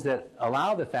genes that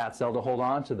allow the fat cell to hold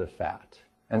on to the fat.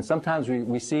 And sometimes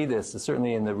we see this,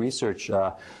 certainly in the research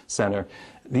center.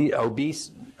 The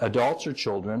obese adults or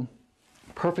children,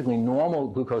 perfectly normal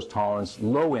glucose tolerance,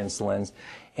 low insulins,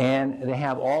 and they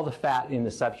have all the fat in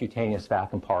the subcutaneous fat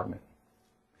compartment.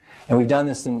 And we've done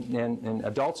this in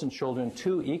adults and children,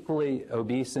 2 equally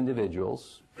obese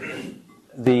individuals.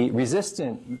 The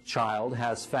resistant child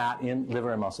has fat in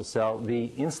liver and muscle cell. The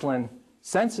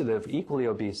insulin-sensitive, equally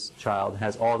obese child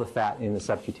has all the fat in the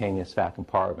subcutaneous fat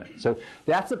compartment. So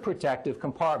that's a protective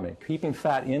compartment. Keeping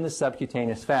fat in the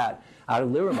subcutaneous fat out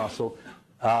of liver muscle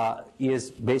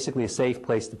is basically a safe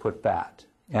place to put fat.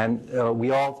 And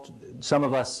some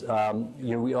of us,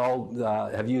 we all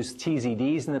have used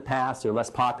TZDs in the past. They're less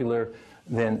popular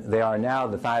than they are now,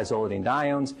 the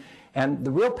thiazolidinediones. And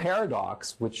the real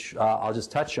paradox, which I'll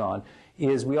just touch on,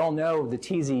 is we all know the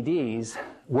TZDs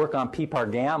work on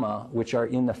PPAR gamma, which are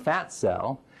in the fat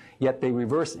cell, yet they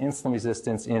reverse insulin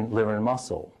resistance in liver and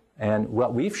muscle. And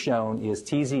what we've shown is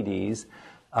TZDs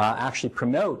actually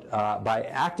promote, by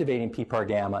activating PPAR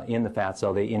gamma in the fat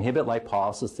cell, they inhibit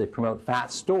lipolysis, they promote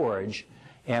fat storage,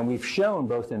 and we've shown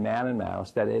both in man and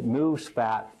mouse that it moves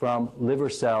fat from liver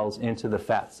cells into the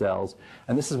fat cells.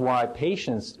 And this is why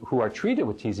patients who are treated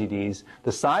with TZDs,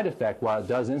 the side effect, while it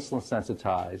does insulin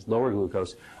sensitize, lower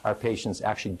glucose, our patients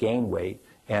actually gain weight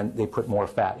and they put more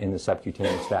fat in the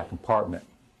subcutaneous fat compartment.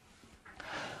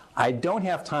 I don't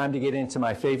have time to get into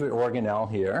my favorite organelle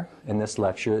here in this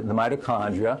lecture, the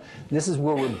mitochondria. This is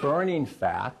where we're burning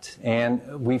fat, and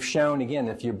we've shown, again,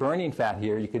 if you're burning fat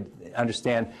here, you could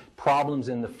understand problems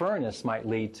in the furnace might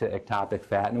lead to ectopic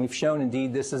fat, and we've shown,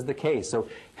 indeed, this is the case. So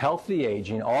healthy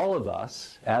aging, all of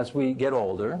us, as we get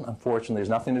older, unfortunately, there's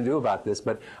nothing to do about this,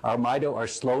 but our mito are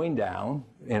slowing down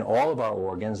in all of our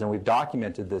organs, and we've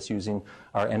documented this using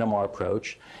our NMR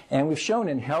approach. And we've shown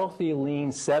in healthy,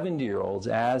 lean 70-year-olds,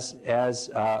 as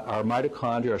our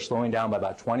mitochondria are slowing down by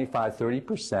about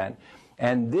 25–30%,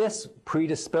 and this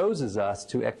predisposes us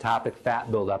to ectopic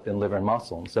fat buildup in liver and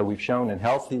muscle. And so we've shown in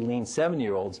healthy, lean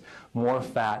 70-year-olds more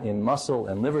fat in muscle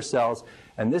and liver cells,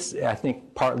 and this, I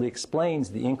think, partly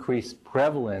explains the increased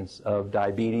prevalence of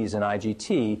diabetes and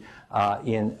IGT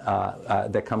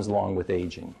that comes along with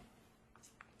aging.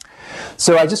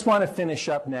 So I just want to finish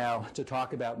up now to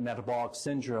talk about metabolic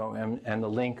syndrome and the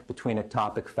link between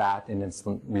ectopic fat and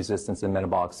insulin resistance and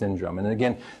metabolic syndrome. And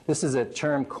again, this is a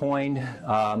term coined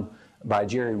by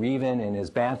Jerry Reven in his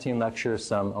Banting lecture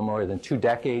some more than 2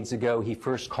 decades ago. He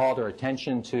first called our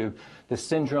attention to the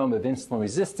syndrome of insulin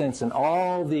resistance and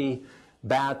all the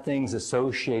bad things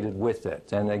associated with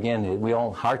it. And again,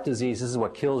 heart disease, this is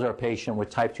what kills our patient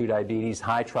with type 2 diabetes,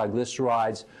 high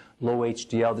triglycerides, low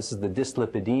HDL. This is the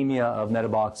dyslipidemia of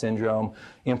metabolic syndrome,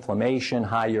 inflammation,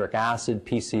 high uric acid,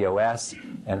 PCOS,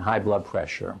 and high blood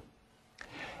pressure.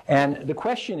 And the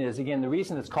question is, again, the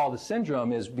reason it's called a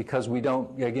syndrome is because we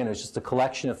don't, again, it's just a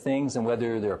collection of things, and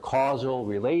whether they're causal,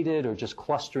 related, or just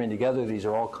clustering together, these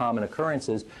are all common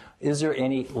occurrences. Is there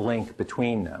any link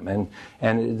between them?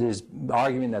 And there's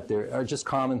arguing that there are just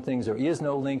common things. There is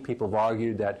no link. People have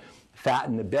argued that fat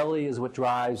in the belly is what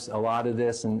drives a lot of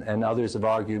this, and others have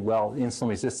argued, well, insulin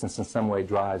resistance in some way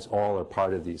drives all or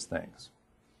part of these things.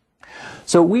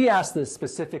 So we asked the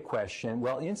specific question,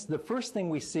 well, the first thing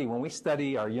we see when we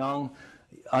study our young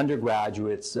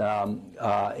undergraduates,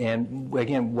 and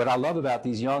again, what I love about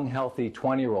these young, healthy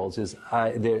 20-year-olds is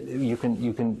you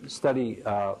can study,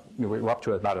 we're up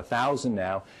to about 1,000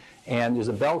 now, and there's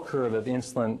a bell curve of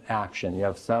insulin action. You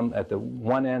have some at the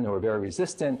one end who are very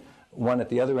resistant, one at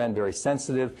the other end very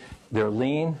sensitive. They're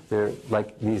lean. They're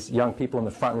like these young people in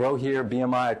the front row here,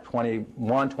 BMI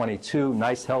 21, 22,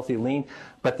 nice, healthy, lean.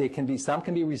 But some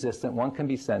can be resistant, one can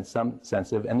be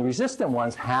sensitive, and the resistant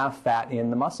ones have fat in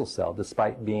the muscle cell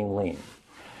despite being lean.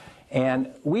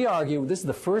 And we argue this is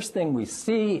the first thing we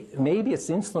see. Maybe it's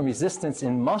insulin resistance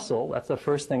in muscle. That's the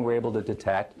first thing we're able to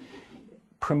detect.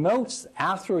 Promotes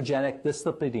atherogenic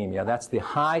dyslipidemia. That's the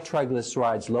high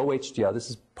triglycerides, low HDL. This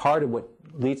is part of what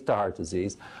leads to heart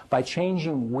disease by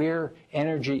changing where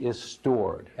energy is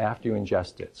stored after you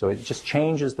ingest it. So it just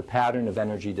changes the pattern of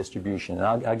energy distribution.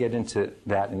 And I'll get into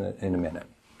that in a minute.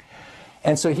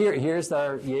 And so here's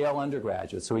our Yale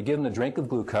undergraduate. So we give them a drink of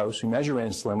glucose, we measure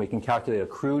insulin, we can calculate a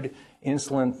crude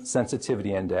insulin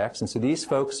sensitivity index. And so these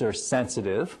folks are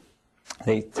sensitive.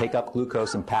 They take up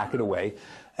glucose and pack it away.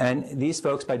 And these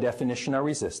folks, by definition, are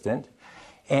resistant.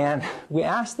 And we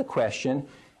ask the question,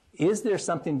 is there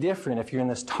something different if you're in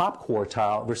this top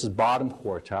quartile versus bottom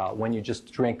quartile when you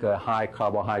just drink a high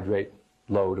carbohydrate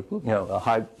load of, a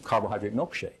high carbohydrate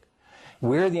milkshake?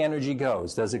 Where the energy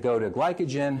goes, does it go to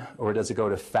glycogen or does it go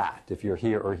to fat if you're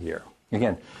here or here?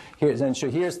 Again, here's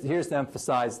to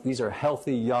emphasize, these are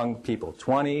healthy young people,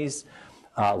 20s,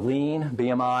 lean,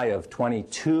 BMI of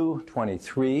 22,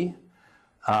 23,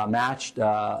 matched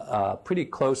pretty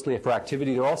closely for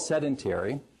activity. They're all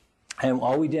sedentary. And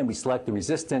all we did, we select the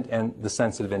resistant and the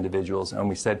sensitive individuals, and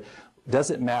we said,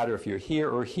 does it matter if you're here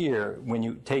or here when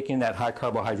you take in that high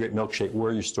carbohydrate milkshake,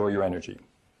 where you store your energy?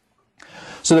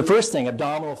 So the first thing,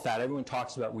 abdominal fat, everyone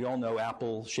talks about, we all know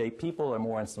apple-shaped people are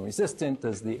more insulin resistant.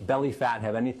 Does the belly fat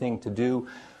have anything to do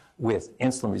with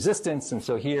insulin resistance? And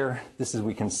so here,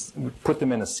 we can put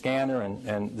them in a scanner,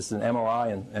 and this is an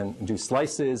MRI, and do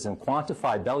slices and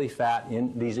quantify belly fat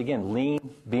in these, again, lean,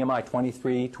 BMI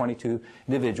 23, 22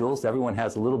 individuals. Everyone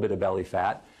has a little bit of belly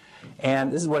fat.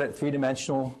 And this is what a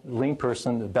three-dimensional lean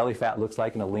person, the belly fat looks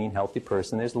like in a lean, healthy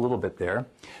person. There's a little bit there.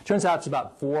 Turns out it's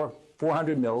about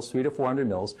 400 mils, 300 to 400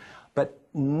 mils, but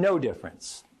no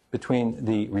difference between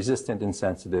the resistant and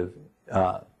sensitive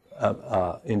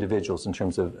individuals in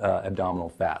terms of abdominal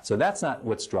fat. So that's not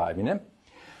what's driving it.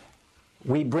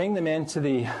 We bring them into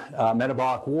the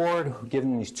metabolic ward, give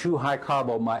them these 2 high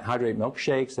carbohydrate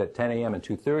milkshakes at 10 a.m. and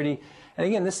 2:30. And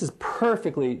again, this is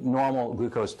perfectly normal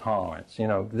glucose tolerance.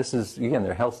 This is, again,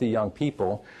 they're healthy young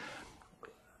people.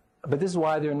 But this is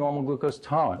why they're normal glucose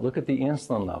tolerant. Look at the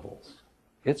insulin levels.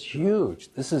 It's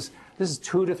huge. This is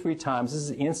 2 to 3 times. This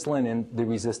is insulin in the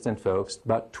resistant folks,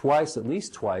 about twice, at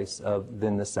least twice,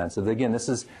 than the sensitive. Again,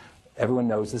 everyone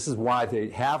knows this is why they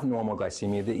have normal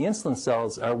glycemia. The insulin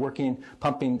cells are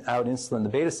pumping out insulin. The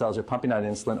beta cells are pumping out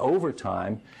insulin over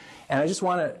time. And I just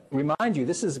want to remind you,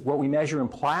 this is what we measure in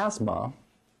plasma.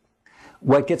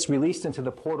 What gets released into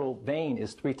the portal vein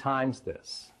is 3 times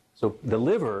this. So the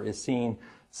liver is seeing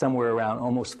somewhere around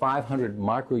almost 500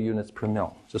 microunits per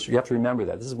mil. Just you have to remember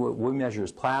that. This is what we measure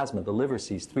as plasma. The liver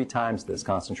sees 3 times this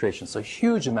concentration. So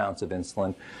huge amounts of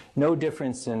insulin. No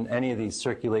difference in any of these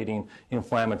circulating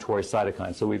inflammatory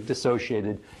cytokines. So we've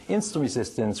dissociated insulin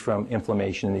resistance from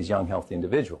inflammation in these young, healthy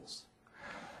individuals.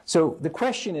 So the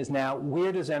question is now,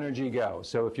 where does energy go?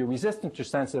 So if you're resistant or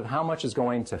sensitive, how much is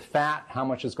going to fat? How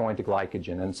much is going to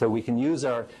glycogen? And so we can use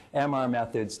our MR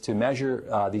methods to measure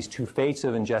these 2 fates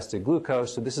of ingested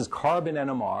glucose. So this is carbon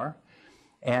NMR.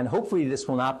 And hopefully this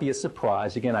will not be a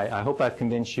surprise. Again, I hope I've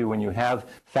convinced you when you have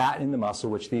fat in the muscle,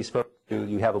 which these folks do,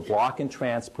 you have a block in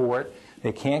transport.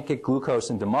 They can't get glucose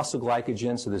into muscle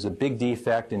glycogen, so there's a big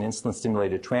defect in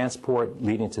insulin-stimulated transport,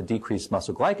 leading to decreased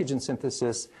muscle glycogen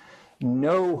synthesis.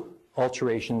 No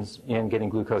alterations in getting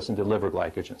glucose into liver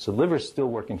glycogen. So the liver is still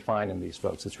working fine in these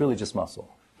folks. It's really just muscle.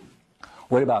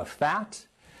 What about fat?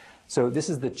 So this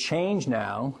is the change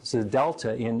now. So the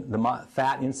delta in the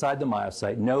fat inside the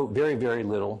myocyte. Very, very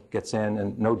little gets in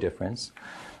and no difference.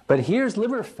 But here's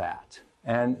liver fat.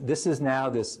 And this is now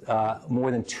this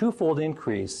more than 2-fold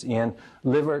increase in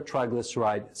liver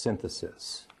triglyceride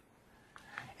synthesis.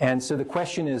 And so the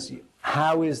question is,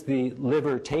 how is the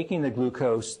liver taking the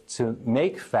glucose to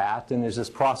make fat? And there's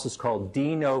this process called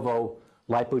de novo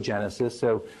lipogenesis.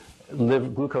 So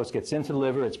glucose gets into the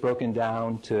liver, it's broken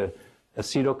down to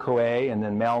acetyl-CoA and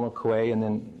then malonyl-CoA and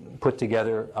then put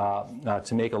together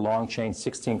to make a long-chain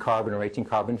 16-carbon or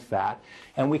 18-carbon fat.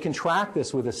 And we can track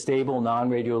this with a stable,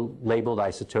 non-radio-labeled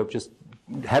isotope, just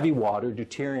heavy water,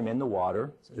 deuterium in the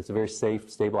water. It's a very safe,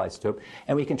 stable isotope.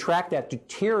 And we can track that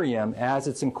deuterium as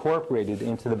it's incorporated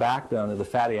into the backbone of the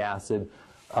fatty acid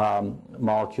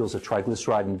molecules of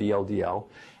triglyceride and VLDL.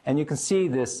 And you can see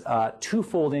this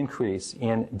 2-fold increase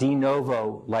in de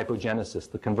novo lipogenesis,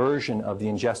 the conversion of the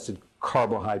ingested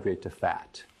carbohydrate to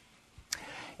fat.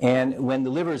 And when the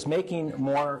liver is making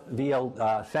more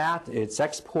fat, it's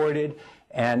exported,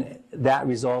 and that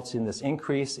results in this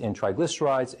increase in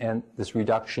triglycerides and this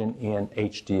reduction in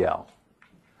HDL.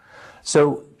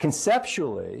 So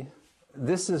conceptually,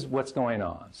 this is what's going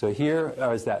on. So here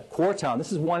is that quartile.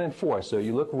 This is 1 and 4. So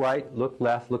you look right, look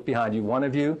left, look behind you. One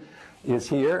of you is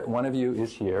here, one of you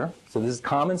is here. So this is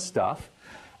common stuff.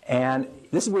 And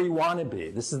this is where you want to be.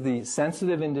 This is the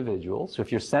sensitive individual. So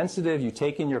if you're sensitive, you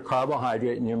take in your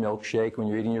carbohydrate in your milkshake when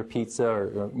you're eating your pizza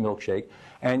or milkshake,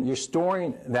 and you're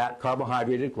storing that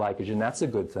carbohydrated glycogen. That's a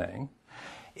good thing.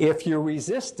 If you're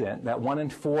resistant, that 1 in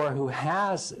 4 who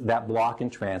has that block in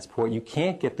transport, you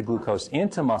can't get the glucose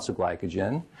into muscle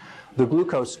glycogen. The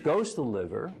glucose goes to the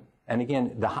liver, and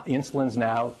again, the insulin's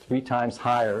now 3 times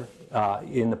higher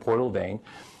in the portal vein.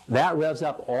 That revs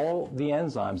up all the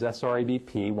enzymes,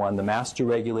 SRABP1, the master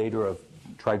regulator of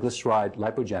triglyceride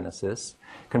lipogenesis,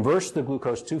 converts the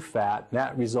glucose to fat.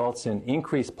 That results in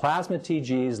increased plasma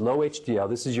TGs, low HDL.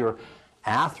 This is your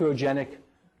atherogenic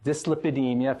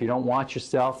dyslipidemia. If you don't watch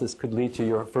yourself, this could lead to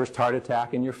your first heart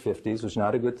attack in your 50s, which is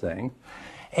not a good thing.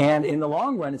 And in the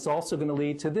long run, it's also going to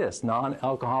lead to this,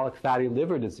 non-alcoholic fatty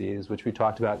liver disease, which we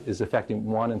talked about is affecting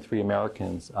 1 in 3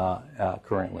 Americans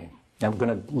currently. And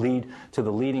going to lead to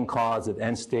the leading cause of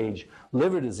end-stage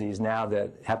liver disease now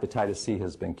that hepatitis C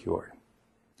has been cured.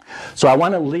 So I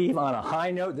want to leave on a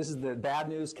high note. This is the bad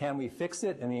news. Can we fix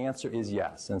it? And the answer is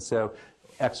yes. And so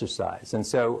exercise. And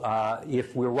so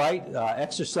if we're right,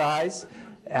 exercise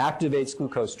activates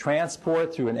glucose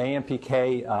transport through an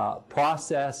AMPK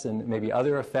process and maybe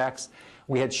other effects.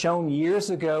 We had shown years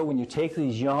ago when you take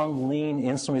these young, lean,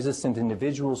 insulin-resistant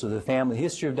individuals with a family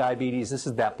history of diabetes, this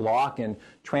is that block in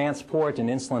transport and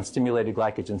insulin-stimulated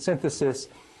glycogen synthesis.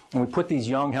 And we put these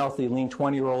young, healthy, lean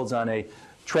 20-year-olds on a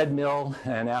treadmill,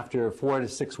 and after 4 to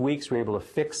 6 weeks, we're able to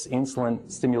fix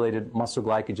insulin-stimulated muscle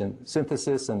glycogen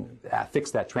synthesis and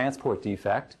fix that transport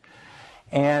defect.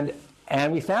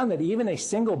 And we found that even a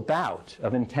single bout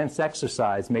of intense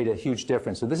exercise made a huge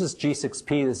difference. So this is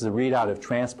G6P. This is a readout of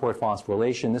transport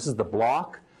phosphorylation. This is the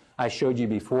block I showed you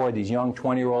before. These young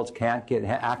 20-year-olds can't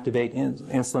activate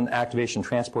insulin activation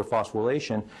transport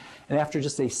phosphorylation. And after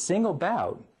just a single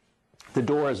bout, the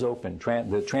door is open.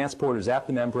 The transporter is at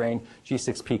the membrane.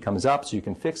 G6P comes up, so you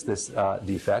can fix this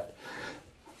defect.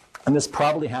 And this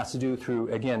probably has to do through,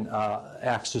 again,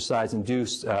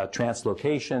 exercise-induced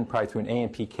translocation, probably through an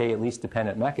AMPK, at least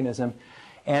dependent mechanism.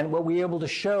 And what we were able to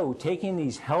show, taking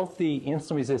these healthy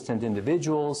insulin-resistant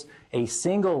individuals, a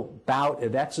single bout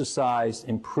of exercise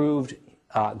improved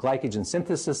glycogen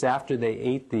synthesis after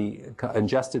they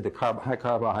ingested the high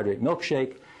carbohydrate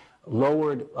milkshake,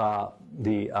 lowered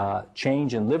the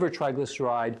change in liver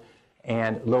triglyceride,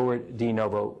 and lowered de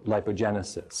novo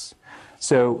lipogenesis.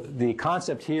 So the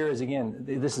concept here is, again,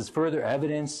 this is further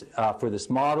evidence for this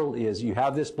model, is you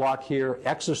have this block here,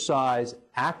 exercise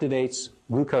activates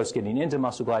glucose getting into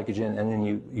muscle glycogen, and then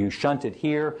you shunt it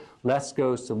here, less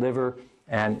goes to liver,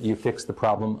 and you fix the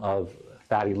problem of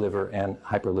fatty liver and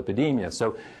hyperlipidemia.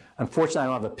 So unfortunately, I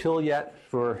don't have a pill yet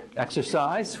for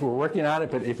exercise. We're working on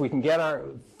it, but if we can get our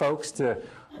folks to,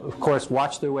 of course,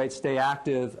 watch their weight, stay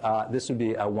active, this would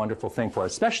be a wonderful thing for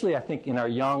us, especially, I think, in our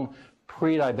young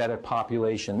pre-diabetic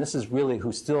population. This is really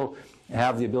who still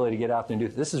have the ability to get out there and do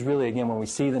this. This is really, again, when we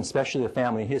see them, especially the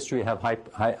family history, have high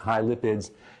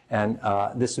lipids, and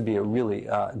this would be a really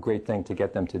great thing to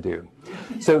get them to do.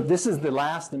 So this is the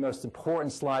last and most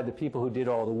important slide, the people who did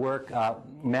all the work.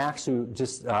 Max, who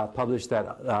just published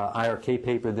that IRK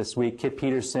paper this week, Kit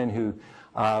Peterson, who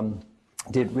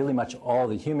did really much all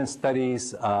the human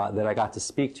studies that I got to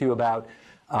speak to you about.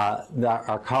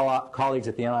 Our colleagues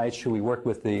at the NIH who we work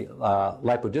with the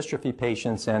lipodystrophy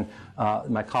patients, and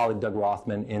my colleague Doug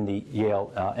Rothman in the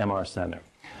Yale MR Center.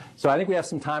 So I think we have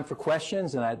some time for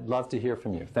questions, and I'd love to hear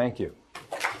from you. Thank you.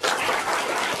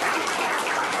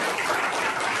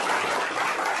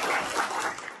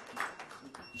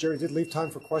 Jerry did leave time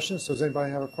for questions, so does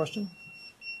anybody have a question?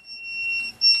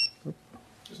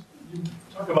 Just, you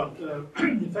talk about the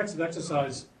effects of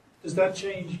exercise. Does that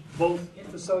change both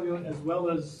intracellular as well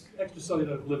as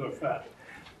extracellular liver fat?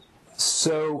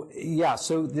 So, yeah,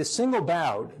 so the single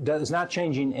bout is not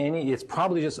changing any, it's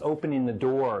probably just opening the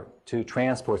door to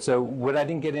transport. So what I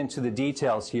didn't get into the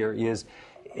details here is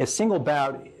a single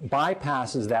bout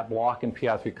bypasses that block in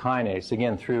PI3 kinase,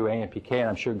 again, through AMPK, and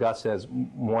I'm sure Gus has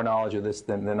more knowledge of this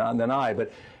than I,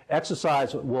 but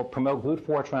exercise will promote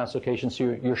GLUT4 translocation,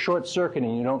 so you're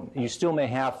short-circuiting. You still may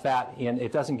have fat in.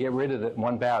 It doesn't get rid of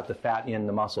one bout, the fat in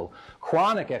the muscle.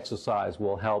 Chronic exercise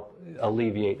will help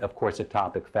alleviate, of course,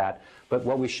 ectopic fat. But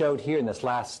what we showed here in this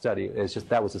last study is just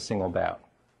that was a single bout.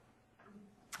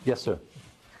 Yes, sir.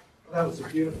 That was a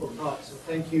beautiful talk, so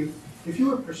thank you. If you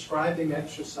were prescribing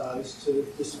exercise to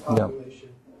this population,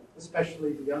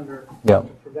 especially the younger, to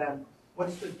prevent,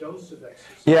 what's the dose of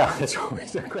exercise? Yeah, that's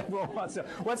always a great one.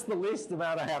 What's the least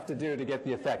amount I have to do to get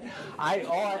the effect?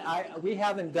 We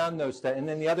haven't done those studies. And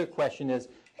then the other question is,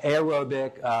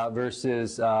 aerobic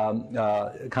versus kind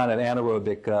of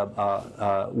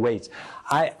anaerobic weights.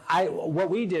 What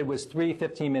we did was 3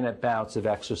 15-minute bouts of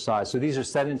exercise. So these are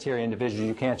sedentary individuals.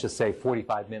 You can't just say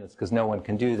 45 minutes because no one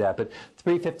can do that. But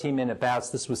 3 15-minute bouts,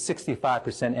 this was 65%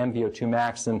 MVO2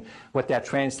 max. And what that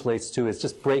translates to is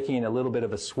just breaking a little bit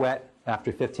of a sweat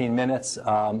after 15 minutes.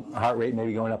 Heart rate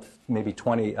maybe going up maybe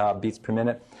 20 beats per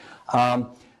minute.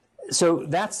 So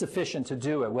that's sufficient to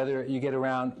do it, whether you get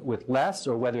around with less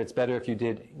or whether it's better if you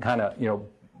did kind of,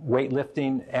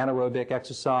 weightlifting, anaerobic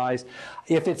exercise.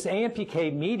 If it's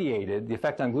AMPK mediated, the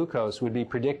effect on glucose would be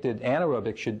predicted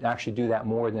anaerobic should actually do that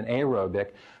more than aerobic.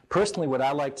 Personally, what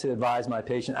I like to advise my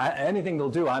patient, anything they'll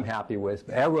do, I'm happy with.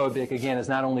 Aerobic, again, is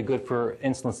not only good for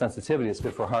insulin sensitivity, it's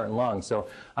good for heart and lungs. So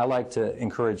I like to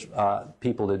encourage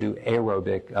people to do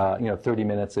aerobic, 30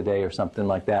 minutes a day or something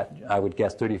like that. I would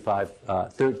guess 30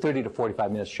 to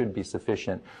 45 minutes should be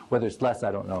sufficient. Whether it's less,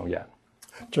 I don't know yet.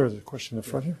 Jared, a question in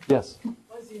front here? Yes.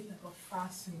 What is the effect of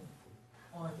fasting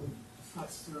on fat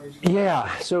storage?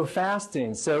 Yeah, so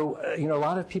fasting. So, a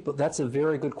lot of people, that's a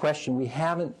very good question. We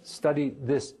haven't studied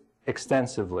this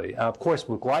extensively. Of course,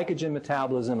 with glycogen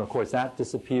metabolism, of course, that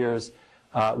disappears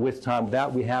with time.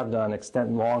 That we have done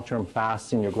long-term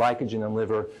fasting. Your glycogen in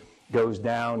liver goes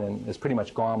down and is pretty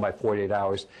much gone by 48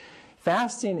 hours.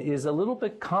 Fasting is a little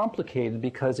bit complicated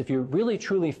because if you're really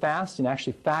truly fasting,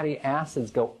 actually fatty acids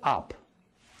go up.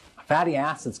 Fatty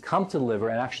acids come to the liver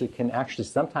and can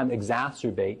sometimes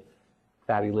exacerbate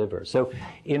fatty liver. So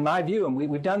in my view, and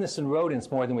we've done this in rodents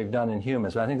more than we've done in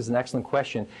humans, but I think it's an excellent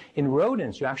question. In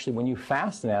rodents, when you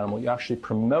fast an animal, you actually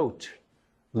promote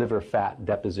liver fat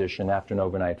deposition after an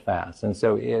overnight fast. And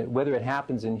so whether it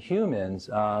happens in humans,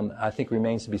 I think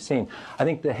remains to be seen. I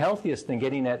think the healthiest thing,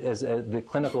 getting at as the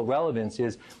clinical relevance,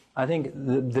 is I think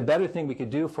the better thing we could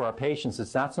do for our patients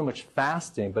is not so much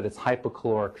fasting, but it's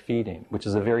hypocaloric feeding, which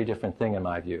is a very different thing in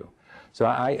my view. So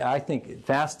I think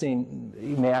fasting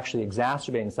may actually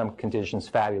exacerbate in some conditions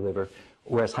fatty liver,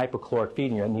 whereas hypocaloric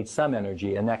feeding, you need some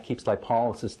energy, and that keeps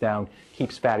lipolysis down,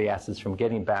 keeps fatty acids from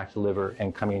getting back to the liver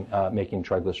and making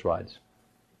triglycerides.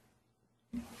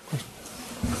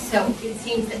 So it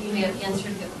seems that you may have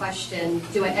answered the question,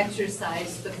 do I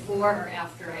exercise before or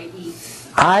after I eat?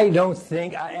 I don't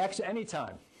think, actually,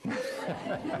 anytime.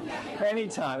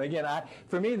 Anytime. Again,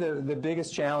 for me, the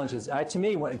biggest challenge is, to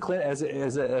me, as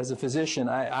a physician,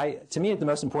 to me, the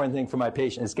most important thing for my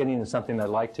patient is getting into something they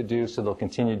like to do so they'll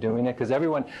continue doing it. Because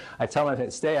everyone, I tell them,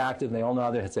 stay active, and they all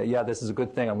know they say, yeah, this is a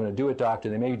good thing, I'm going to do it, doctor.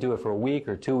 They maybe do it for a week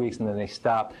or 2 weeks, and then they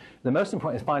stop. The most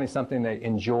important is finding something they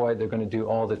enjoy, they're going to do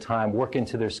all the time, work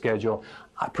into their schedule.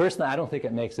 Personally, I don't think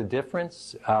it makes a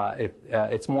difference.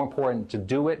 It's more important to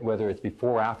do it, whether it's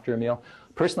before or after a meal.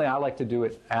 Personally, I like to do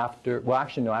it after,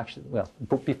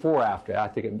 before or after. I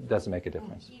think it doesn't make a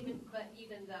difference. Even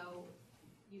though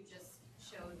you just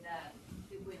showed that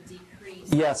it would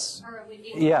decrease, yes, or it would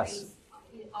increase, yes,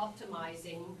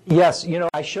 optimizing. Yes,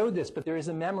 I showed this, but there is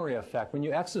a memory effect. When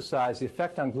you exercise, the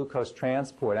effect on glucose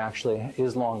transport actually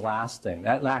is long-lasting.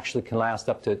 That actually can last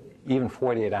up to even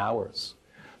 48 hours.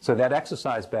 So that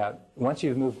exercise bout, once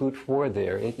you've moved GLUT4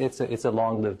 there, it's a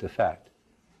long-lived effect.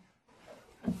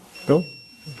 Bill?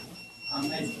 I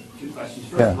have 2 questions.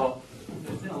 First of all,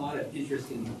 there's been a lot of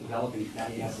interest in developing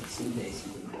fatty acid synthase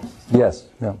in the nervous system. Yes.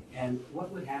 Yeah. And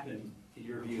what would happen, in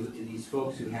your view, to these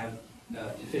folks who have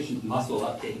deficient muscle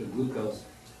uptake of glucose,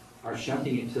 are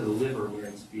shunting it to the liver where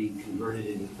it's being converted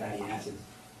into fatty acids,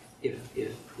 if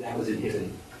that was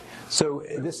inhibited? So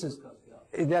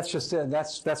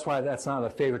that's why that's not a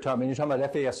favorite topic. You're talking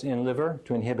about FAS in liver,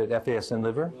 to inhibit FAS in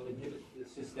liver? Well, inhibit it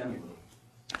systemically.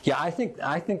 Yeah, I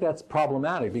think that's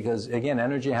problematic because, again,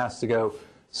 energy has to go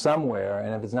somewhere,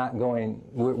 and if it's not going,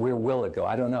 where will it go?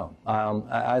 I don't know.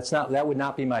 That would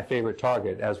not be my favorite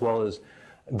target, as well as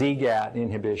DGAT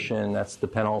inhibition. That's the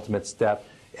penultimate step.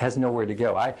 It has nowhere to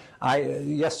go.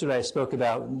 Yesterday I spoke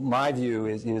about my view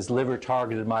is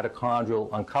liver-targeted mitochondrial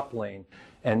uncoupling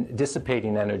and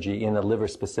dissipating energy in a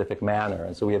liver-specific manner.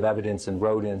 And so we have evidence in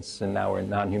rodents and now in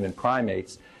non-human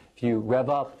primates. If you rev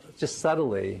up just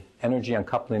subtly energy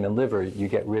uncoupling in liver, you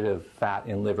get rid of fat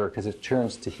in liver because it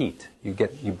turns to heat. You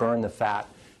burn the fat,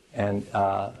 and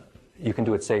you can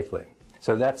do it safely.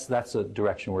 So that's the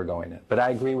direction we're going in. But I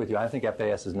agree with you. I think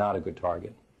FAS is not a good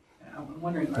target. I'm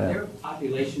wondering, are there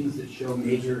populations that show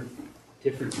major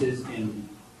differences in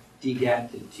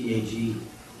DGAT to TAG,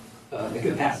 the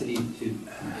capacity to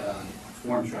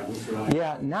form triglycerides?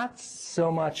 Yeah, not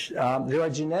so much. There are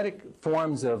genetic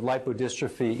forms of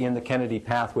lipodystrophy in the Kennedy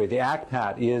pathway. The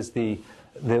ACPAT is the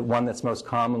the one that's most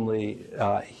commonly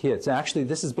hits. Actually,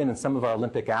 this has been in some of our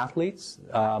Olympic athletes.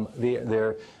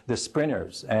 They're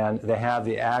sprinters, and they have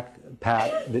the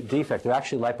ACPAT defect. They're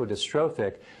actually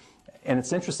lipodystrophic, and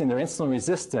it's interesting. They're insulin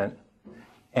resistant,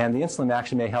 and the insulin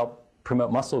actually may help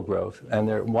promote muscle growth. And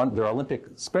they're Olympic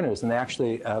sprinters, and they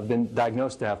actually have been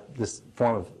diagnosed to have this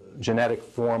genetic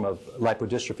form of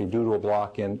lipodystrophy due to a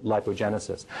block in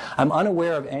lipogenesis. I'm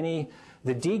unaware of any.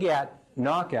 The DGAT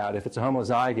knockout, if it's a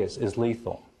homozygous, is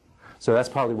lethal. So that's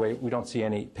probably why we don't see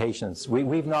any patients.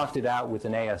 We've knocked it out with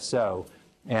an ASO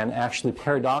and actually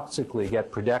paradoxically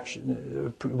get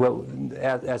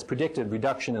as predicted,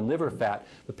 reduction in liver fat,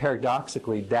 but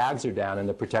paradoxically DAGs are down and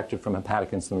they're protected from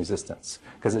hepatic insulin resistance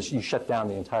because you shut down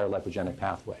the entire lipogenic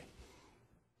pathway.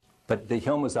 But the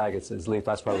homozygous is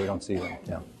lethal. That's why we don't see them.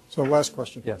 Yeah. So last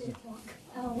question. Yes.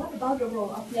 What about the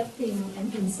role of leptin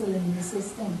and insulin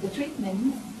resistance, the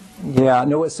treatment? Yeah,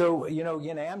 no, so, in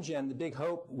Amgen, the big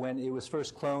hope when it was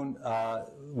first cloned,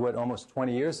 almost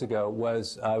 20 years ago,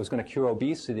 was it was going to cure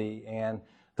obesity, and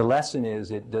the lesson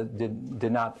is it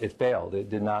failed. It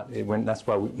did not, that's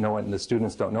why the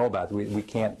students don't know about it. We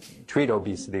can't treat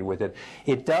obesity with it.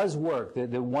 It does work.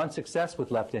 The one success with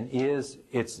leptin is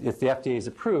it's the FDA is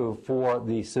approved for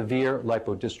the severe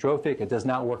lipodystrophic. It does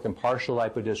not work in partial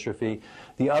lipodystrophy.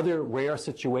 The other rare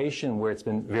situation where it's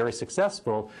been very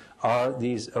successful are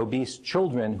these obese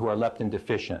children who are leptin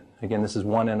deficient. Again, this is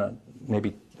one in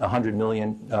maybe 100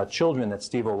 million children that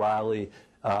Steve O'Reilly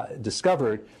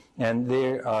discovered. And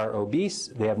they are obese,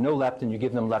 they have no leptin, you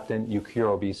give them leptin, you cure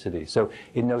obesity. So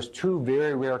in those two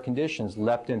very rare conditions,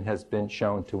 leptin has been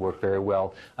shown to work very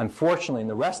well. Unfortunately, in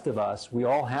the rest of us, we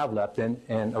all have leptin,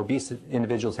 and obese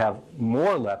individuals have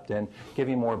more leptin.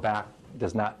 Giving more back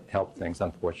does not help things,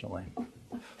 unfortunately.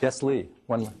 Yes, Lee.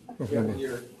 In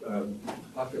your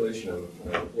population of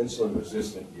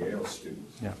insulin-resistant Yale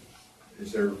students,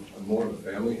 is there more of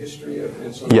a family history of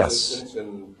insulin resistance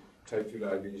and type 2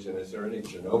 diabetes, and is there any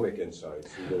genomic insights,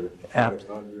 either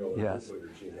mitochondrial or nuclear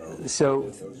genome? So,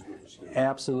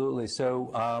 absolutely. So,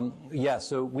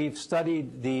 so we've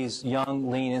studied these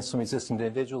young, lean, insulin-resistant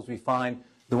individuals. We find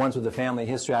the ones with the family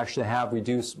history actually have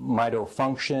reduced mito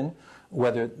function.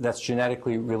 Whether that's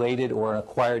genetically related or an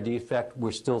acquired defect,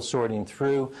 we're still sorting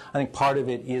through. I think part of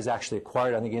it is actually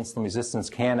acquired. I think insulin resistance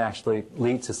can actually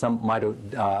lead to some mito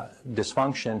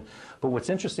dysfunction. But what's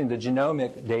interesting, the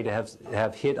genomic data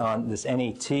have hit on this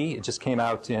NET. It just came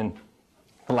out in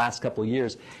the last couple of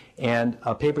years. And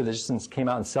a paper that just came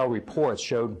out in Cell Reports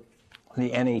showed the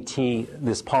NET,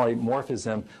 this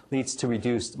polymorphism, leads to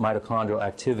reduced mitochondrial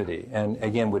activity. And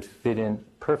again, would fit in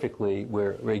perfectly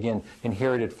where again,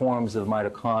 inherited forms of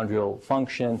mitochondrial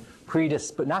function,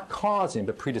 not causing,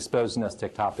 but predisposing us to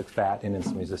ectopic fat and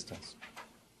insulin resistance.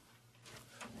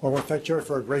 Well, I want to thank Gerald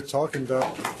for a great talk, and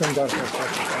thank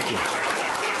you.